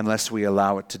unless we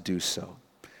allow it to do so.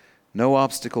 No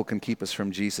obstacle can keep us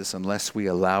from Jesus unless we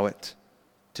allow it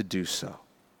to do so.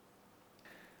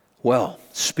 Well,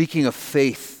 speaking of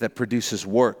faith that produces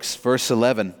works, verse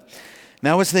 11.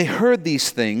 Now as they heard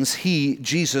these things, He,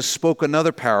 Jesus, spoke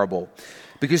another parable,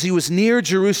 because He was near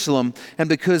Jerusalem, and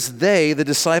because they, the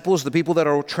disciples, the people that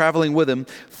are traveling with Him,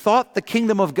 thought the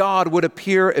kingdom of God would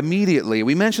appear immediately.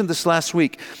 We mentioned this last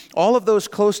week. All of those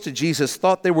close to Jesus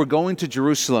thought they were going to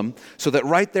Jerusalem so that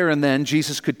right there and then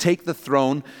Jesus could take the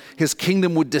throne, His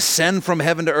kingdom would descend from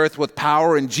heaven to earth with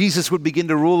power, and Jesus would begin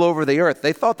to rule over the earth.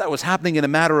 They thought that was happening in a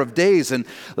matter of days. And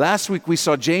last week we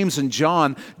saw James and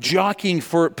John jockeying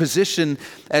for position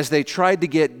as they tried to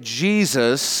get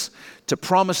Jesus to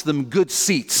promise them good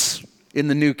seats in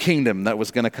the new kingdom that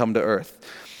was going to come to earth.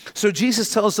 So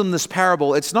Jesus tells them this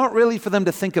parable. It's not really for them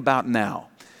to think about now.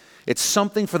 It's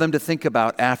something for them to think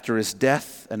about after his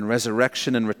death and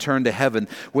resurrection and return to heaven,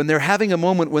 when they're having a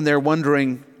moment when they're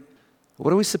wondering,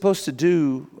 what are we supposed to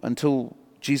do until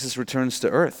Jesus returns to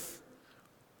earth?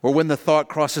 Or when the thought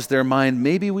crosses their mind,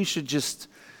 maybe we should just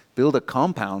build a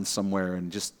compound somewhere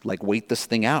and just wait this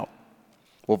thing out.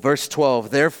 Well, verse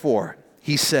 12, therefore,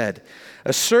 he said,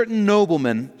 a certain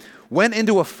nobleman went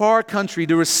into a far country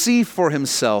to receive for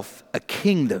himself a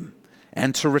kingdom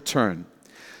and to return.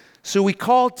 So he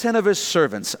called 10 of his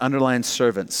servants, underline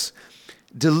servants,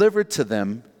 delivered to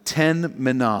them 10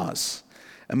 minas.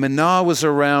 A mina was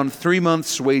around 3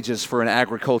 months' wages for an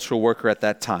agricultural worker at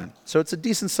that time. So it's a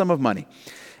decent sum of money.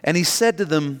 And he said to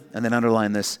them, and then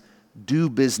underline this, do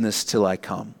business till I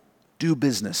come. Do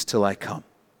business till I come,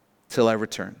 till I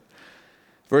return.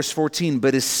 Verse 14,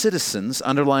 but his citizens,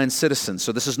 underline citizens,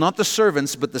 so this is not the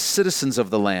servants, but the citizens of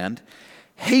the land,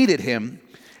 hated him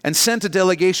and sent a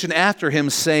delegation after him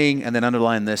saying, and then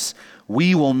underline this,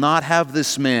 we will not have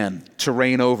this man to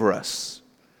reign over us.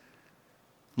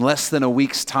 In less than a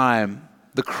week's time,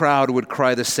 the crowd would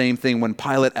cry the same thing when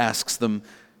Pilate asks them,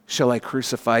 shall I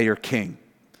crucify your king?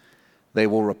 They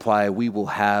will reply, we will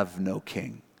have no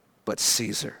king, but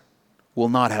Caesar will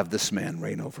not have this man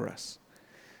reign over us.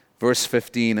 Verse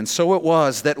 15, and so it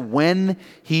was that when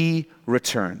he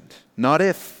returned, not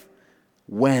if,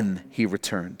 when he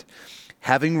returned,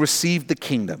 having received the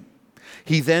kingdom,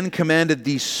 he then commanded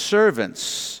these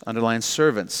servants, underline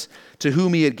servants, to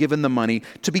whom he had given the money,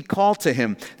 to be called to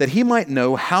him, that he might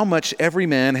know how much every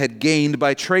man had gained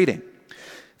by trading.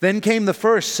 Then came the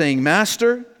first, saying,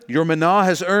 Master, your mina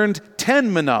has earned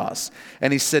 10 minas.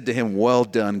 And he said to him, well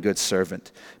done, good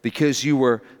servant, because you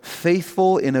were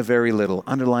faithful in a very little,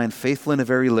 underline faithful in a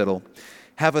very little,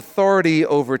 have authority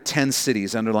over 10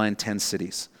 cities, underline 10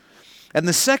 cities. And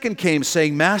the second came,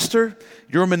 saying, Master,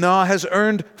 your mina has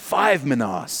earned 5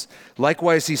 minas.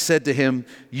 Likewise he said to him,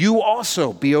 you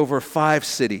also be over 5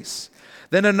 cities.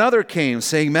 Then another came,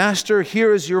 saying, Master,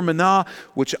 here is your mina,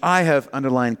 which I have,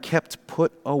 underlined, kept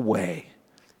put away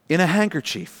in a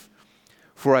handkerchief.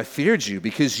 For I feared you,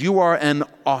 because you are an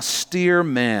austere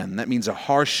man. That means a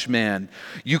harsh man.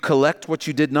 You collect what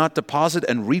you did not deposit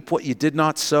and reap what you did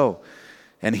not sow.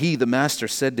 And he, the master,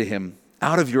 said to him,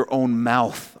 out of your own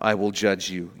mouth I will judge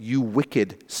you, you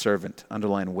wicked servant.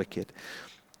 Underline wicked.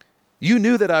 You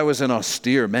knew that I was an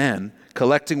austere man,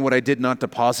 collecting what I did not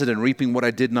deposit and reaping what I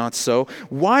did not sow.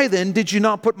 Why then did you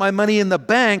not put my money in the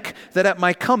bank, that at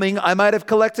my coming I might have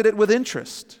collected it with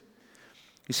interest?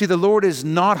 You see, the Lord is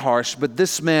not harsh, but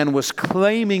this man was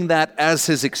claiming that as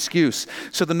his excuse.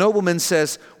 So the nobleman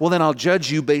says, well, then I'll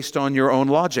judge you based on your own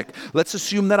logic. Let's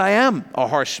assume that I am a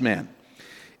harsh man.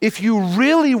 If you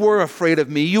really were afraid of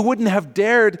me, you wouldn't have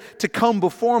dared to come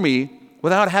before me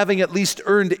without having at least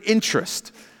earned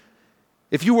interest.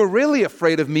 If you were really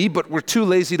afraid of me but were too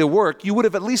lazy to work, you would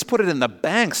have at least put it in the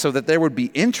bank so that there would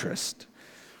be interest.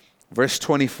 Verse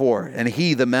 24, and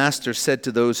he, the master, said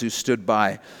to those who stood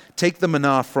by, take the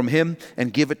mina from him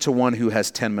and give it to one who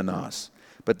has 10 minas.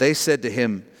 But they said to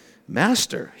him,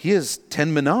 Master, he has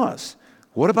 10 minas.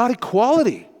 What about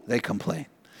equality? They complain.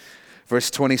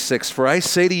 Verse 26, for I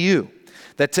say to you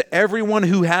that to everyone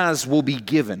who has will be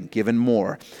given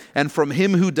more. And from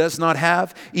him who does not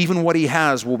have, even what he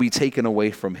has will be taken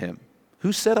away from him.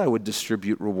 Who said I would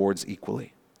distribute rewards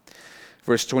equally?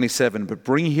 Verse 27, but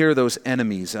bring here those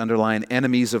enemies, underline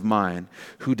enemies of mine,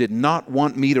 who did not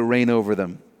want me to reign over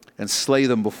them, and slay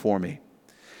them before me.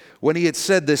 When he had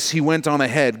said this, he went on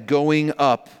ahead, going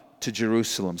up to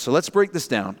Jerusalem. So let's break this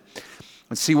down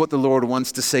and see what the Lord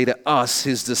wants to say to us,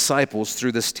 his disciples,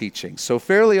 through this teaching. So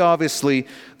fairly obviously,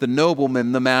 the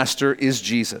nobleman, the master, is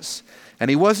Jesus. And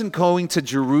he wasn't going to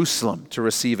Jerusalem to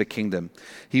receive a kingdom.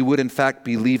 He would in fact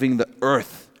be leaving the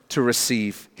earth to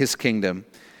receive his kingdom.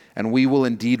 And we will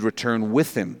indeed return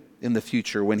with him in the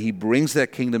future when he brings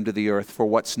that kingdom to the earth for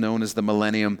what's known as the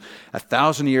millennium,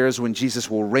 1,000 years when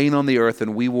Jesus will reign on the earth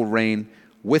and we will reign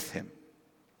with him.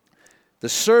 The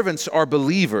servants are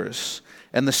believers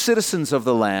and the citizens of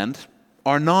the land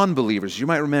are non-believers. You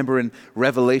might remember in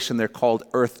Revelation they're called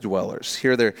earth dwellers.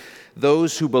 Here they're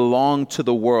those who belong to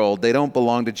the world. They don't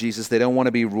belong to Jesus. They don't want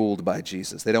to be ruled by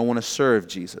Jesus. They don't want to serve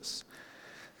Jesus.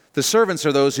 The servants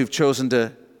are those who've chosen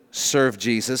to serve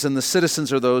Jesus, and the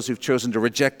citizens are those who've chosen to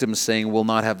reject him, saying, we'll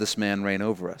not have this man reign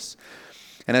over us.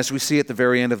 And as we see at the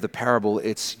very end of the parable,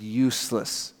 it's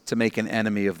useless to make an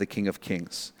enemy of the King of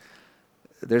Kings.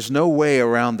 There's no way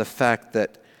around the fact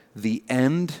that the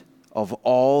end of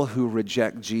all who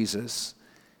reject Jesus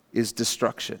is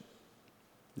destruction.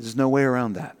 There's no way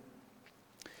around that.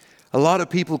 A lot of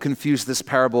people confuse this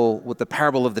parable with the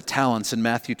parable of the talents in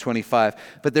Matthew 25,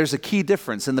 but there's a key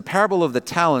difference. In the parable of the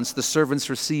talents, the servants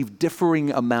receive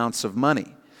differing amounts of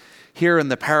money. Here in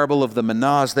the parable of the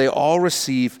minas, they all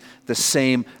receive the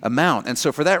same amount. And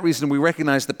so for that reason, we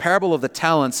recognize the parable of the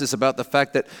talents is about the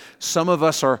fact that some of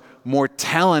us are more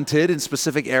talented in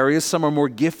specific areas, some are more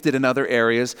gifted in other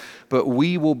areas, but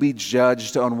we will be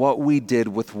judged on what we did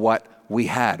with what we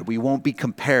had. We won't be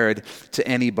compared to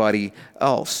anybody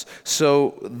else.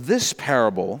 So this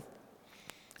parable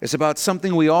is about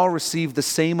something we all receive the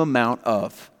same amount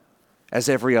of as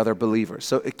every other believer.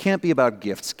 So it can't be about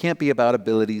gifts, can't be about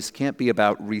abilities, can't be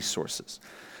about resources.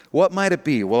 What might it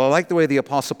be? Well, I like the way the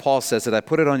Apostle Paul says it. I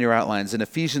put it on your outlines. In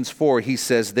Ephesians 4, he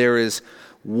says, there is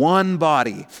one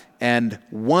body and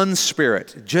one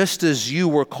Spirit, just as you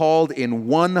were called in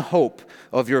one hope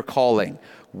of your calling.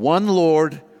 One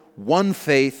Lord, one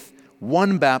faith,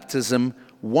 one baptism,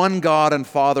 one God and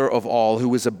Father of all,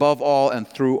 who is above all and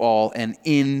through all and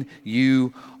in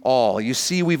you all. You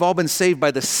see, we've all been saved by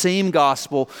the same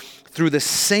gospel through the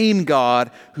same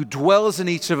God who dwells in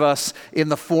each of us in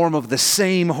the form of the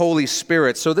same Holy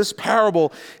Spirit. So this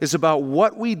parable is about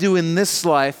what we do in this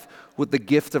life with the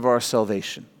gift of our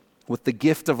salvation, with the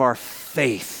gift of our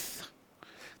faith,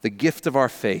 the gift of our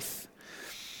faith.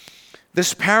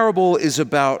 This parable is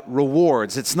about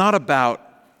rewards. It's not about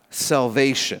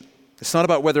salvation. It's not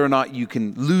about whether or not you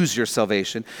can lose your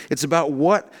salvation. It's about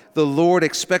what the Lord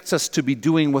expects us to be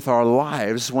doing with our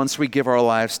lives once we give our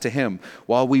lives to Him,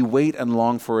 while we wait and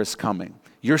long for His coming.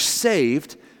 You're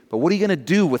saved, but what are you going to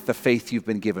do with the faith you've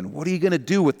been given? What are you going to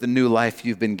do with the new life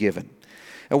you've been given?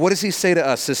 And what does He say to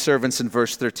us, His servants, in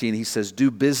verse 13? He says, do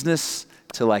business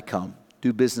till I come.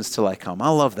 Do business till I come. I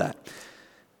love that.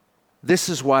 This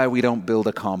is why we don't build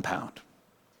a compound.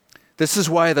 This is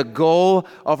why the goal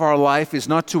of our life is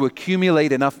not to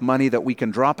accumulate enough money that we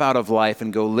can drop out of life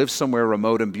and go live somewhere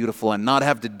remote and beautiful and not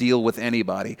have to deal with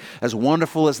anybody. As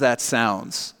wonderful as that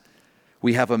sounds,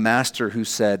 we have a master who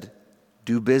said,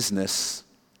 do business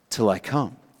till I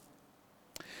come.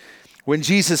 When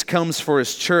Jesus comes for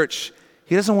His church,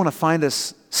 He doesn't want to find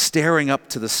us staring up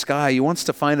to the sky. He wants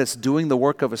to find us doing the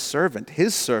work of a servant,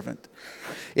 His servant.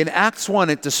 In Acts 1,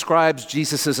 it describes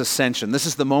Jesus' ascension. This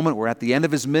is the moment where at the end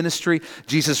of His ministry,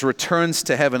 Jesus returns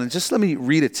to heaven. And just let me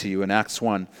read it to you in Acts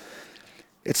 1.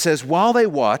 It says, while they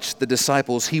watched, the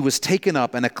disciples, He was taken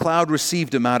up, and a cloud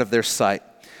received Him out of their sight.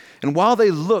 And while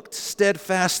they looked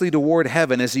steadfastly toward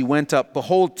heaven as He went up,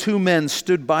 behold, two men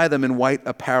stood by them in white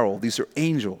apparel. These are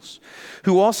angels,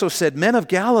 who also said, men of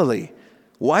Galilee,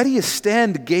 why do you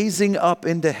stand gazing up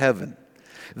into heaven?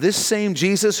 This same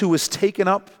Jesus who was taken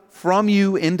up from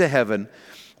you into heaven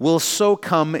will so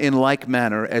come in like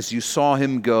manner as you saw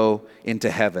Him go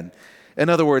into heaven. In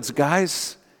other words,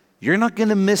 guys, you're not going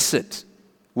to miss it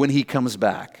when He comes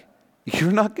back.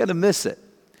 You're not going to miss it.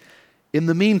 In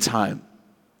the meantime,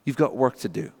 you've got work to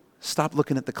do. Stop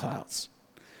looking at the clouds.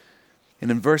 And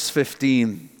in verse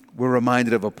 15, we're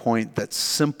reminded of a point that's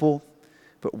simple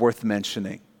but worth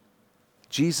mentioning.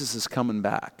 Jesus is coming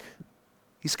back.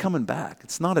 He's coming back.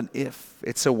 It's not an if,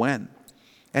 it's a when.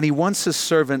 And He wants His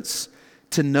servants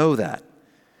to know that.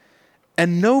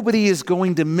 And nobody is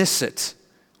going to miss it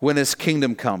when His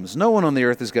kingdom comes. No one on the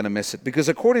earth is going to miss it, because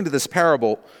according to this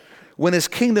parable, when His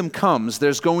kingdom comes,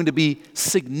 there's going to be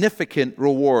significant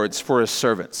rewards for His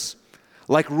servants,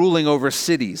 like ruling over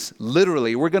cities.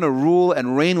 Literally, we're going to rule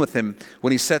and reign with Him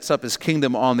when He sets up His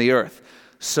kingdom on the earth.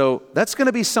 So that's going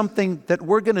to be something that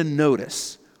we're going to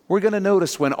notice. We're going to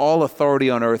notice when all authority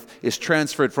on earth is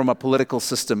transferred from a political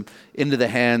system into the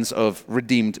hands of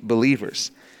redeemed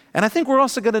believers. And I think we're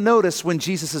also going to notice when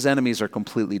Jesus' enemies are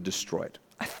completely destroyed.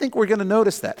 I think we're going to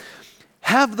notice that.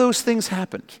 Have those things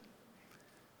happened?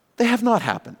 They have not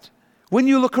happened. When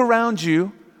you look around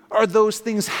you, are those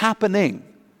things happening?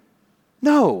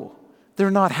 No,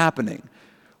 they're not happening.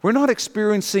 We're not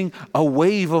experiencing a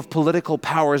wave of political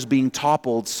powers being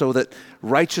toppled so that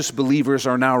righteous believers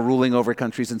are now ruling over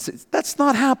countries and cities. That's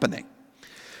not happening.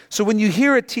 So when you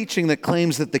hear a teaching that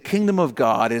claims that the kingdom of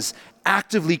God is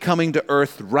actively coming to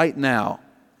earth right now,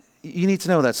 you need to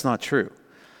know that's not true.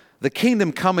 The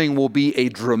kingdom coming will be a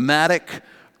dramatic,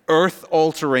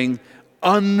 earth-altering,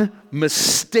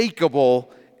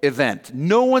 unmistakable event.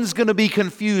 No one's going to be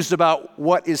confused about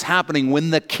what is happening when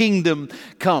the kingdom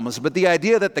comes. But the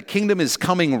idea that the kingdom is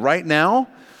coming right now,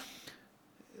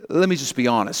 let me just be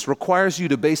honest, requires you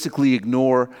to basically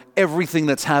ignore everything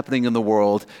that's happening in the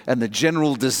world and the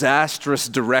general disastrous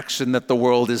direction that the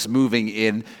world is moving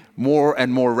in more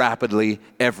and more rapidly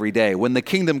every day. When the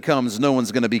kingdom comes, no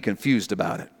one's going to be confused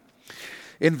about it.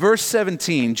 In verse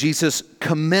 17, Jesus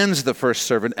commends the first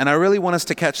servant, and I really want us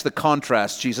to catch the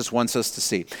contrast Jesus wants us to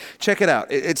see. Check it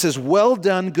out. It says, "Well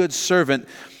done, good servant,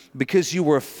 because you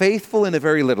were faithful in a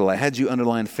very little." I had you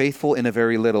underline faithful in a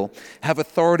very little. "Have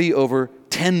authority over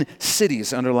 10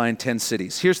 cities, underline 10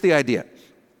 cities. Here's the idea.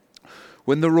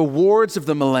 When the rewards of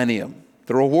the millennium,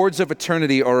 the rewards of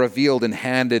eternity are revealed and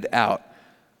handed out,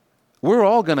 we're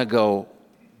all going to go,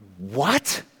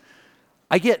 what?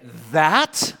 I get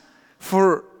that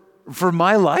for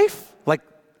my life? Like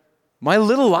my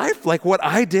little life? Like what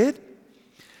I did?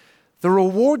 The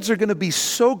rewards are going to be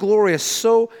so glorious,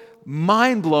 so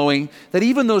mind-blowing, that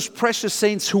even those precious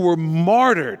saints who were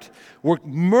murdered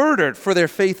for their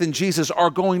faith in Jesus are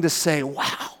going to say,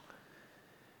 wow,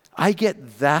 I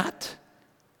get that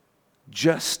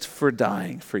just for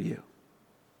dying for you.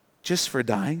 Just for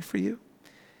dying for you?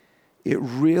 It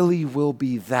really will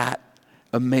be that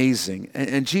amazing.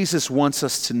 And Jesus wants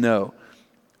us to know,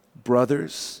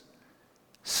 brothers,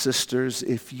 sisters,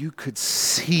 if you could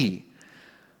see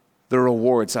the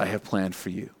rewards I have planned for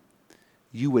you,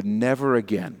 you would never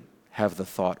again have the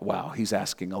thought, wow, he's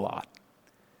asking a lot.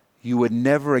 You would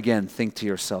never again think to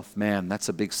yourself, man, that's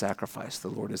a big sacrifice the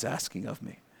Lord is asking of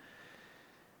me.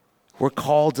 We're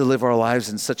called to live our lives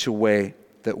in such a way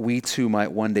that we too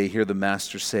might one day hear the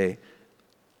Master say,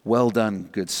 "Well done,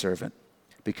 good servant,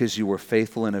 because you were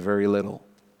faithful in a very little,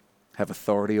 have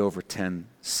authority over 10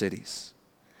 cities."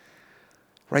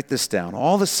 Write this down.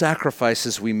 All the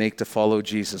sacrifices we make to follow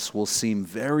Jesus will seem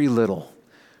very little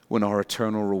when our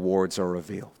eternal rewards are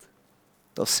revealed.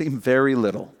 They'll seem very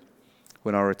little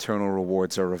when our eternal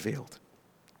rewards are revealed.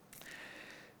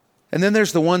 And then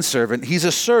there's the one servant. He's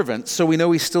a servant, so we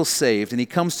know he's still saved. And he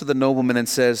comes to the nobleman and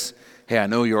says, "Hey, I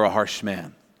know you're a harsh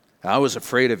man. I was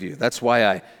afraid of you. That's why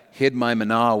I hid my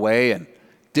manna away and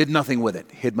did nothing with it,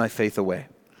 hid my faith away."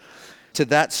 To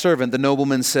that servant, the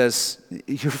nobleman says,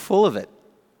 "You're full of it.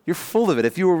 You're full of it.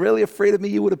 If you were really afraid of me,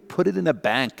 you would have put it in a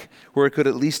bank where it could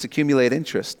at least accumulate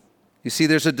interest." You see,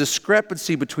 there's a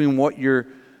discrepancy between what you're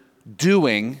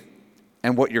doing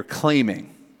and what you're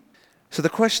claiming. So the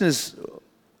question is,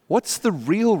 what's the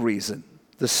real reason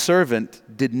the servant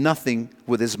did nothing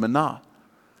with his manna?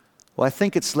 Well, I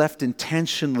think it's left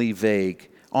intentionally vague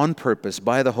on purpose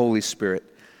by the Holy Spirit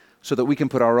so that we can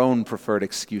put our own preferred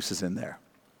excuses in there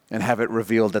and have it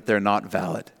revealed that they're not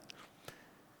valid.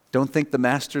 Don't think the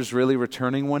Master's really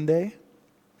returning one day?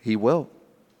 He will.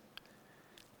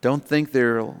 Don't think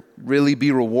there'll really be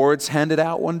rewards handed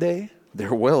out one day?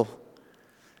 There will.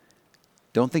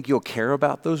 Don't think you'll care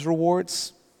about those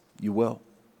rewards? You will.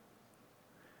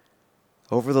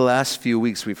 Over the last few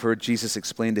weeks, we've heard Jesus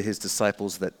explain to his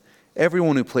disciples that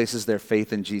everyone who places their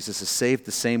faith in Jesus is saved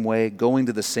the same way, going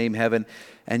to the same heaven,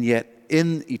 and yet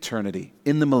in eternity,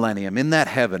 in the millennium, in that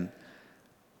heaven,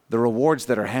 the rewards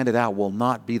that are handed out will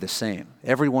not be the same.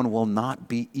 Everyone will not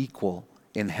be equal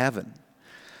in heaven.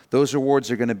 Those rewards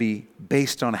are going to be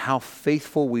based on how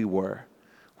faithful we were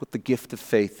with the gift of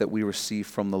faith that we received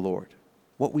from the Lord,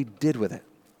 what we did with it.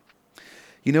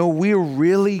 You know, we're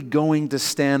really going to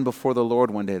stand before the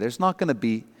Lord one day. There's not going to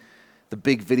be the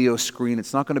big video screen.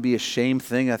 It's not going to be a shame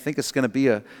thing. I think it's going to be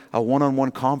a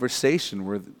one-on-one conversation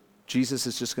where Jesus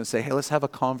is just going to say, hey, let's have a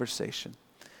conversation.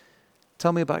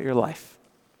 Tell me about your life.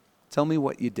 Tell me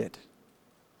what you did.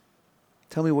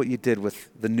 Tell me what you did with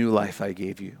the new life I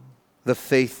gave you, the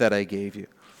faith that I gave you.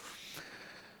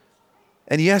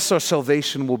 And yes, our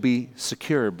salvation will be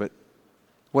secure, but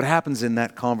what happens in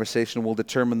that conversation will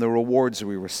determine the rewards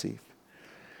we receive.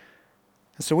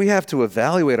 And so we have to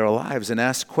evaluate our lives and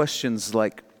ask questions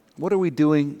like, what are we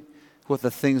doing with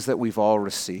the things that we've all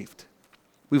received?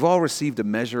 We've all received a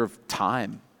measure of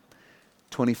time,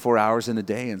 24 hours in a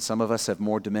day, and some of us have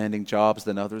more demanding jobs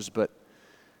than others, but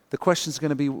the question is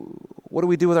going to be, what do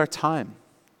we do with our time?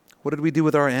 What did we do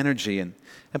with our energy? And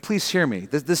please hear me,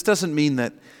 this doesn't mean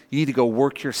that you need to go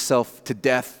work yourself to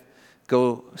death,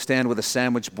 go stand with a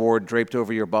sandwich board draped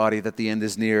over your body that the end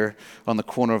is near on the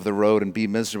corner of the road and be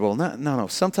miserable. No.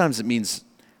 Sometimes it means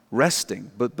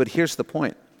resting, but here's the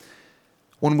point.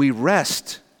 When we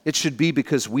rest, it should be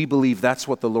because we believe that's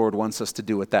what the Lord wants us to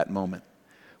do at that moment.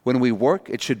 When we work,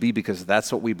 it should be because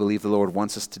that's what we believe the Lord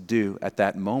wants us to do at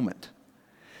that moment.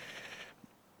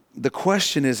 The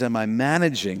question is, am I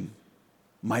managing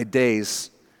my days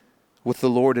with the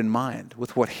Lord in mind,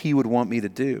 with what He would want me to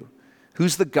do?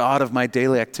 Who's the God of my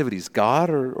daily activities, God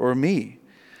or me?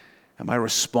 Am I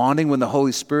responding when the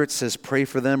Holy Spirit says pray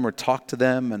for them or talk to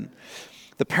them? And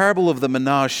the parable of the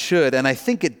manna should, and I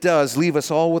think it does, leave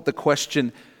us all with the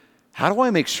question, how do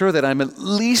I make sure that I'm at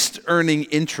least earning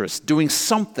interest, doing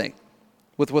something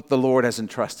with what the Lord has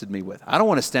entrusted me with. I don't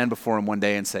want to stand before him one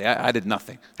day and say, I did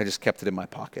nothing. I just kept it in my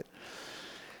pocket.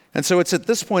 And so it's at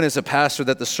this point as a pastor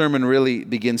that the sermon really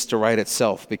begins to write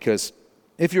itself, because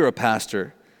if you're a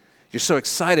pastor, you're so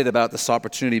excited about this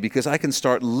opportunity because I can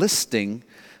start listing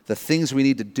the things we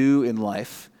need to do in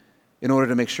life in order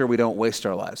to make sure we don't waste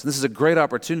our lives. And this is a great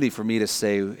opportunity for me to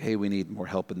say, hey, we need more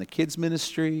help in the kids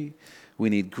ministry. We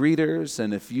need greeters.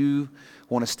 And if you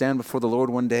want to stand before the Lord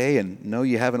one day and know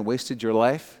you haven't wasted your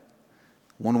life,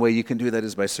 one way you can do that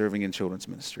is by serving in children's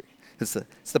ministry.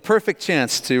 It's the perfect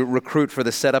chance to recruit for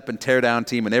the setup and tear down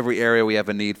team in every area we have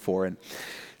a need for. And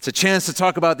it's a chance to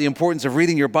talk about the importance of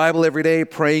reading your Bible every day,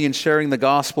 praying and sharing the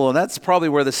gospel. And that's probably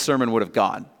where this sermon would have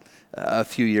gone a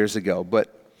few years ago.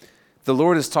 But the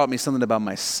Lord has taught me something about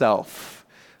myself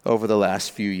over the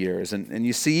last few years. And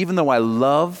you see, even though I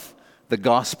love the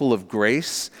gospel of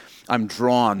grace, I'm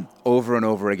drawn over and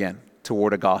over again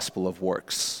toward a gospel of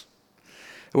works.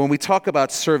 And when we talk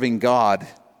about serving God,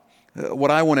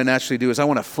 what I want to naturally do is I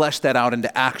want to flesh that out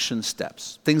into action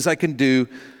steps, things I can do,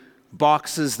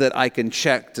 boxes that I can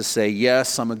check to say,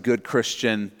 yes, I'm a good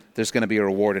Christian. There's going to be a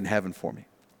reward in heaven for me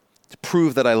to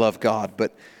prove that I love God.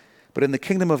 But in the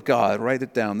kingdom of God, write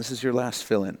it down. This is your last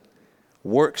fill-in.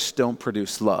 Works don't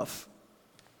produce love.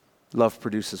 Love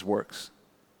produces works.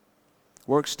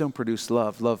 Works don't produce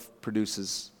love. Love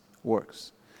produces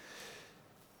works.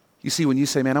 You see, when you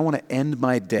say, man, I want to end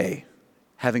my day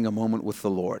having a moment with the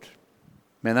Lord,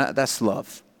 man, that's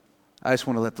love. I just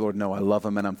want to let the Lord know I love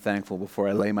him and I'm thankful before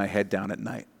I lay my head down at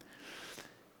night.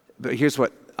 But here's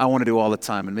what I want to do all the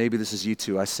time, and maybe this is you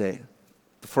too. I say,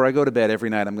 before I go to bed every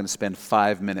night, I'm going to spend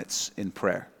 5 minutes in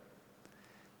prayer.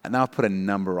 And now I've put a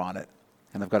number on it,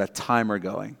 and I've got a timer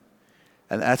going.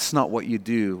 And that's not what you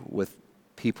do with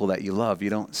people that you love. You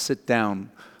don't sit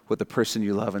down with the person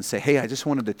you love and say, hey, I just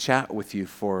wanted to chat with you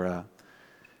for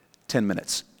 10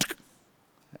 minutes.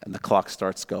 And the clock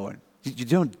starts going. You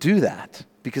don't do that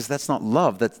because that's not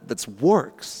love. That's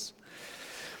works.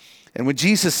 And when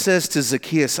Jesus says to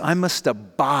Zacchaeus, I must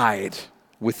abide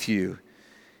with you,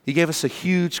 he gave us a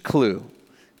huge clue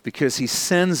because he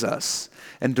sends us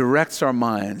and directs our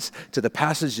minds to the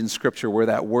passage in Scripture where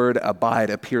that word abide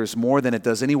appears more than it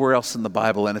does anywhere else in the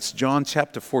Bible. And it's John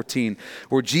chapter 14,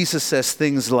 where Jesus says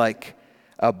things like,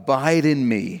 abide in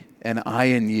me and I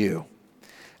in you.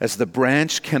 As the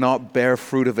branch cannot bear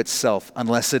fruit of itself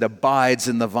unless it abides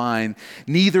in the vine,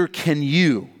 neither can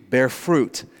you bear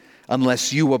fruit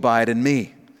unless you abide in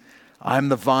me. I'm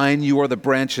the vine, you are the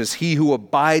branches. He who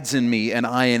abides in me and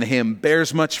I in him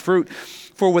bears much fruit.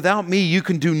 For without me you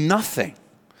can do nothing.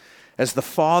 As the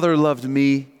Father loved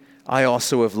me, I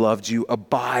also have loved you.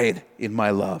 Abide in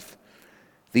my love.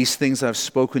 These things I've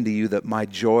spoken to you that my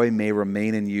joy may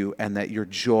remain in you and that your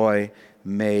joy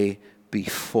may be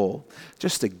full.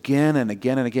 Just again and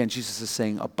again and again, Jesus is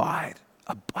saying, abide,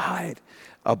 abide,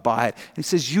 abide. And he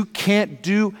says, you can't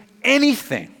do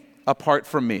anything apart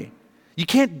from me. You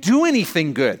can't do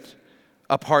anything good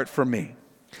apart from me.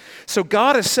 So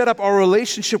God has set up our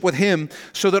relationship with him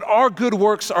so that our good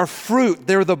works are fruit.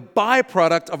 They're the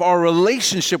byproduct of our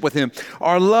relationship with him,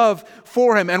 our love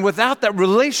for him. And without that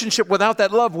relationship, without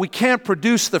that love, we can't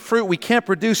produce the fruit. We can't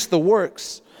produce the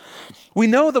works. We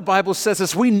know the Bible says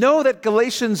this. We know that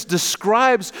Galatians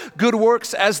describes good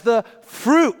works as the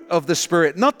fruit of the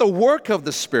Spirit, not the work of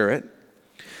the Spirit.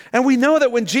 And we know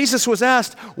that when Jesus was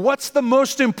asked, what's the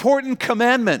most important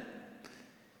commandment?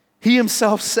 He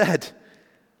himself said,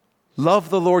 love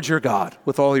the Lord your God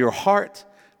with all your heart,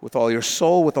 with all your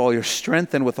soul, with all your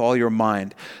strength, and with all your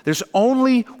mind. There's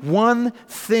only one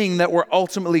thing that we're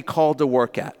ultimately called to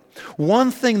work at.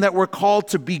 One thing that we're called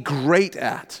to be great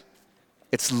at.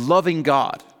 It's loving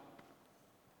God.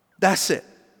 That's it.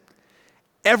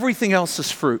 Everything else is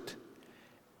fruit.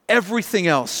 Everything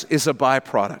else is a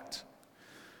byproduct.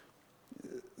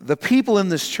 The people in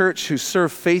this church who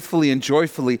serve faithfully and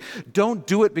joyfully don't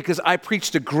do it because I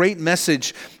preached a great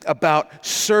message about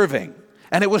serving.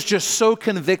 And it was just so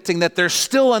convicting that they're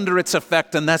still under its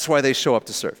effect, and that's why they show up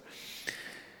to serve.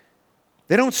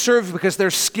 They don't serve because they're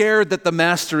scared that the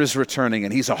master is returning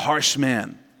and he's a harsh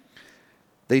man.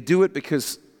 They do it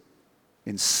because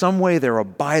in some way they're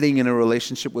abiding in a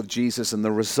relationship with Jesus, and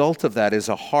the result of that is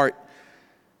a heart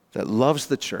that loves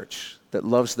the church, that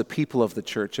loves the people of the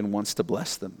church and wants to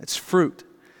bless them. It's fruit.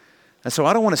 And so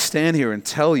I don't want to stand here and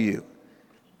tell you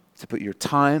to put your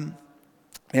time,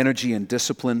 energy, and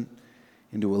discipline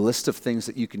into a list of things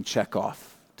that you can check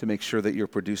off to make sure that you're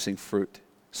producing fruit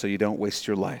so you don't waste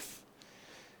your life.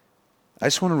 I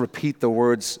just want to repeat the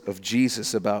words of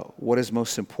Jesus about what is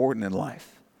most important in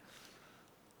life.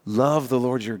 Love the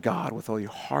Lord your God with all your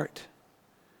heart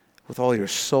with all your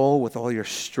soul, with all your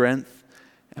strength,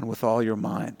 and with all your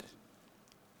mind.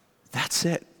 That's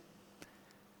it.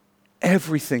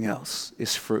 Everything else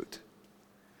is fruit.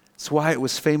 That's why it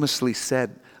was famously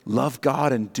said, love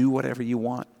God and do whatever you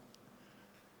want.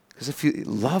 Because if you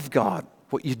love God,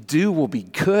 what you do will be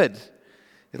good.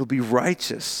 It'll be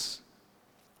righteous.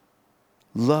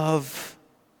 Love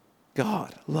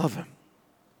God. Love Him.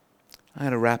 I'm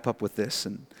going to wrap up with this.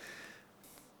 And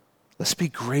let's be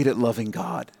great at loving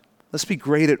God. Let's be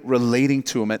great at relating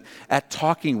to Him, at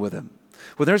talking with Him.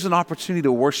 When there's an opportunity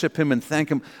to worship Him and thank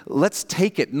Him, let's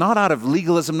take it, not out of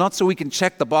legalism, not so we can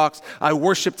check the box, I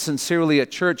worshiped sincerely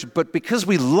at church, but because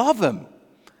we love Him.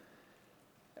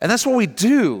 And that's what we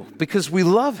do, because we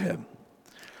love Him.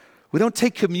 We don't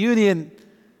take communion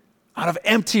out of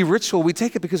empty ritual. We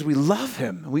take it because we love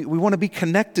Him. We want to be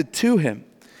connected to Him.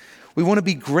 We want to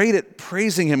be great at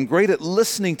praising Him, great at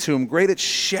listening to Him, great at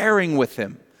sharing with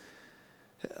Him.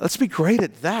 Let's be great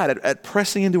at that, at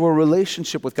pressing into a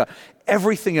relationship with God.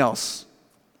 Everything else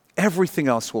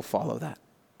will follow that.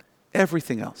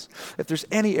 Everything else. If there's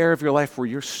any area of your life where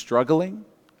you're struggling,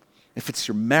 if it's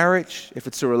your marriage, if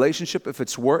it's a relationship, if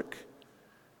it's work,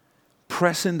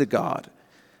 press into God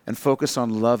and focus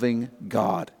on loving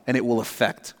God, and it will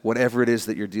affect whatever it is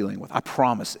that you're dealing with. I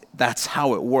promise, that's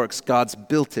how it works. God's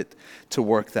built it to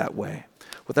work that way.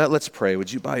 With that, let's pray.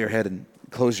 Would you bow your head and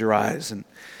close your eyes? And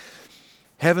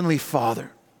Heavenly Father,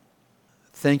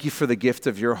 thank you for the gift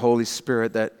of your Holy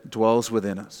Spirit that dwells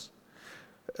within us.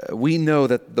 We know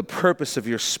that the purpose of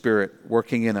your Spirit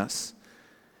working in us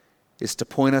is to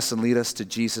point us and lead us to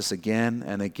Jesus again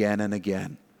and again and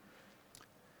again.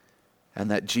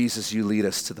 And that Jesus, you lead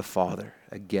us to the Father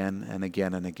again and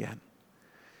again and again.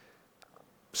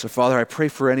 So Father, I pray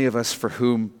for any of us for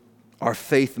whom our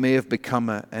faith may have become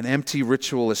an empty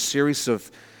ritual, a series of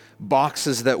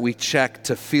boxes that we check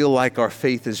to feel like our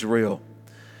faith is real.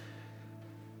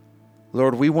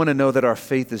 Lord, we want to know that our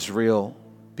faith is real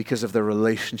because of the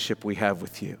relationship we have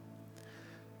with you.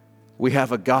 We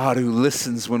have a God who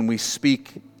listens when we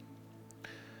speak.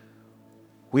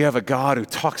 We have a God who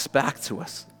talks back to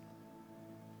us.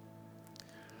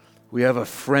 We have a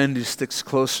friend who sticks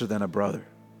closer than a brother.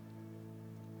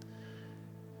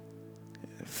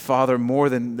 Father, more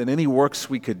than any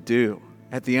works we could do,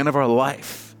 at the end of our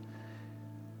life,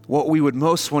 what we would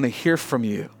most want to hear from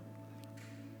you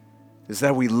is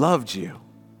that we loved you.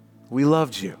 We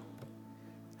loved you.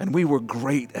 And we were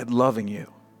great at loving you.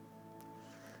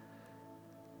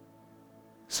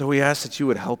 So we ask that you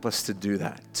would help us to do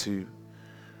that, to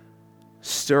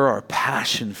stir our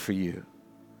passion for you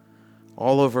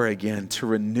all over again, to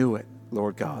renew it,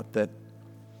 Lord God, that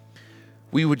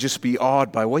we would just be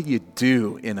awed by what you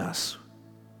do in us,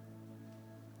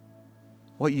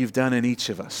 what you've done in each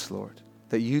of us, Lord.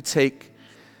 That you take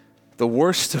the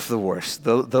worst of the worst,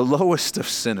 the lowest of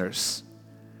sinners,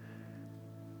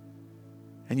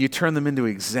 and you turn them into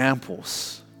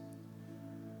examples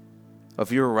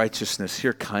of your righteousness,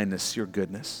 your kindness, your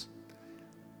goodness.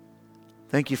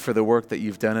 Thank you for the work that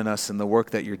you've done in us and the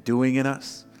work that you're doing in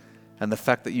us, and the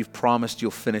fact that you've promised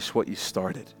you'll finish what you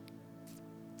started.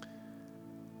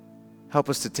 Help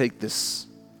us to take this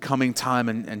coming time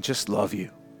and just love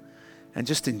you and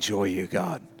just enjoy you,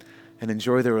 God. And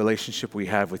enjoy the relationship we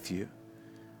have with you.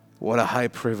 What a high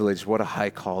privilege, what a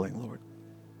high calling, Lord.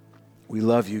 We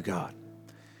love you, God.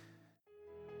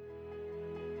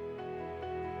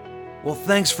 Well,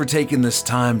 thanks for taking this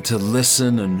time to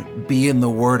listen and be in the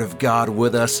Word of God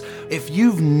with us. If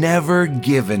you've never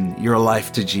given your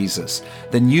life to Jesus,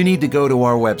 then you need to go to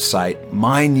our website,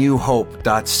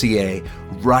 mynewhope.ca,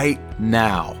 right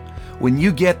now. When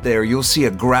you get there, you'll see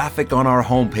a graphic on our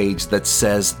homepage that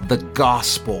says The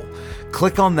Gospel.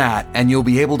 Click on that and you'll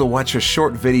be able to watch a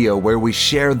short video where we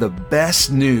share the best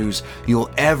news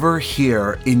you'll ever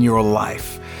hear in your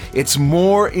life. It's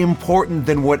more important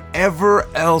than whatever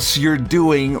else you're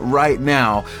doing right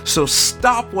now. So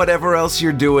stop whatever else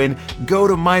you're doing, go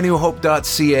to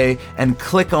mynewhope.ca and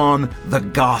click on The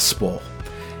Gospel.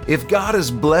 If God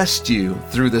has blessed you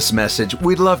through this message,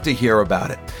 we'd love to hear about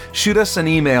it. Shoot us an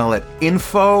email at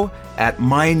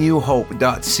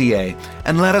info@mynewhope.ca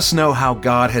and let us know how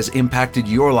God has impacted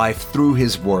your life through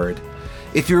His Word.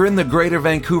 If you're in the greater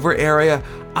Vancouver area,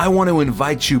 I want to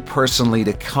invite you personally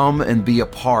to come and be a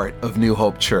part of New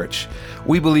Hope Church.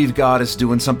 We believe God is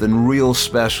doing something real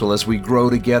special as we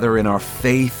grow together in our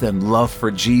faith and love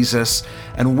for Jesus,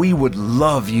 and we would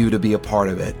love you to be a part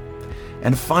of it.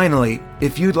 And finally,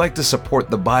 if you'd like to support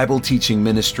the Bible teaching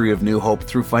ministry of New Hope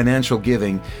through financial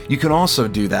giving, you can also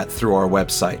do that through our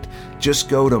website. Just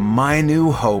go to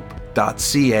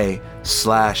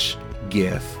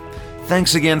mynewhope.ca/give.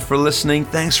 Thanks again for listening.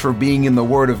 Thanks for being in the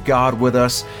Word of God with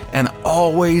us. And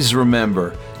always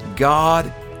remember,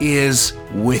 God is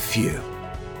with you.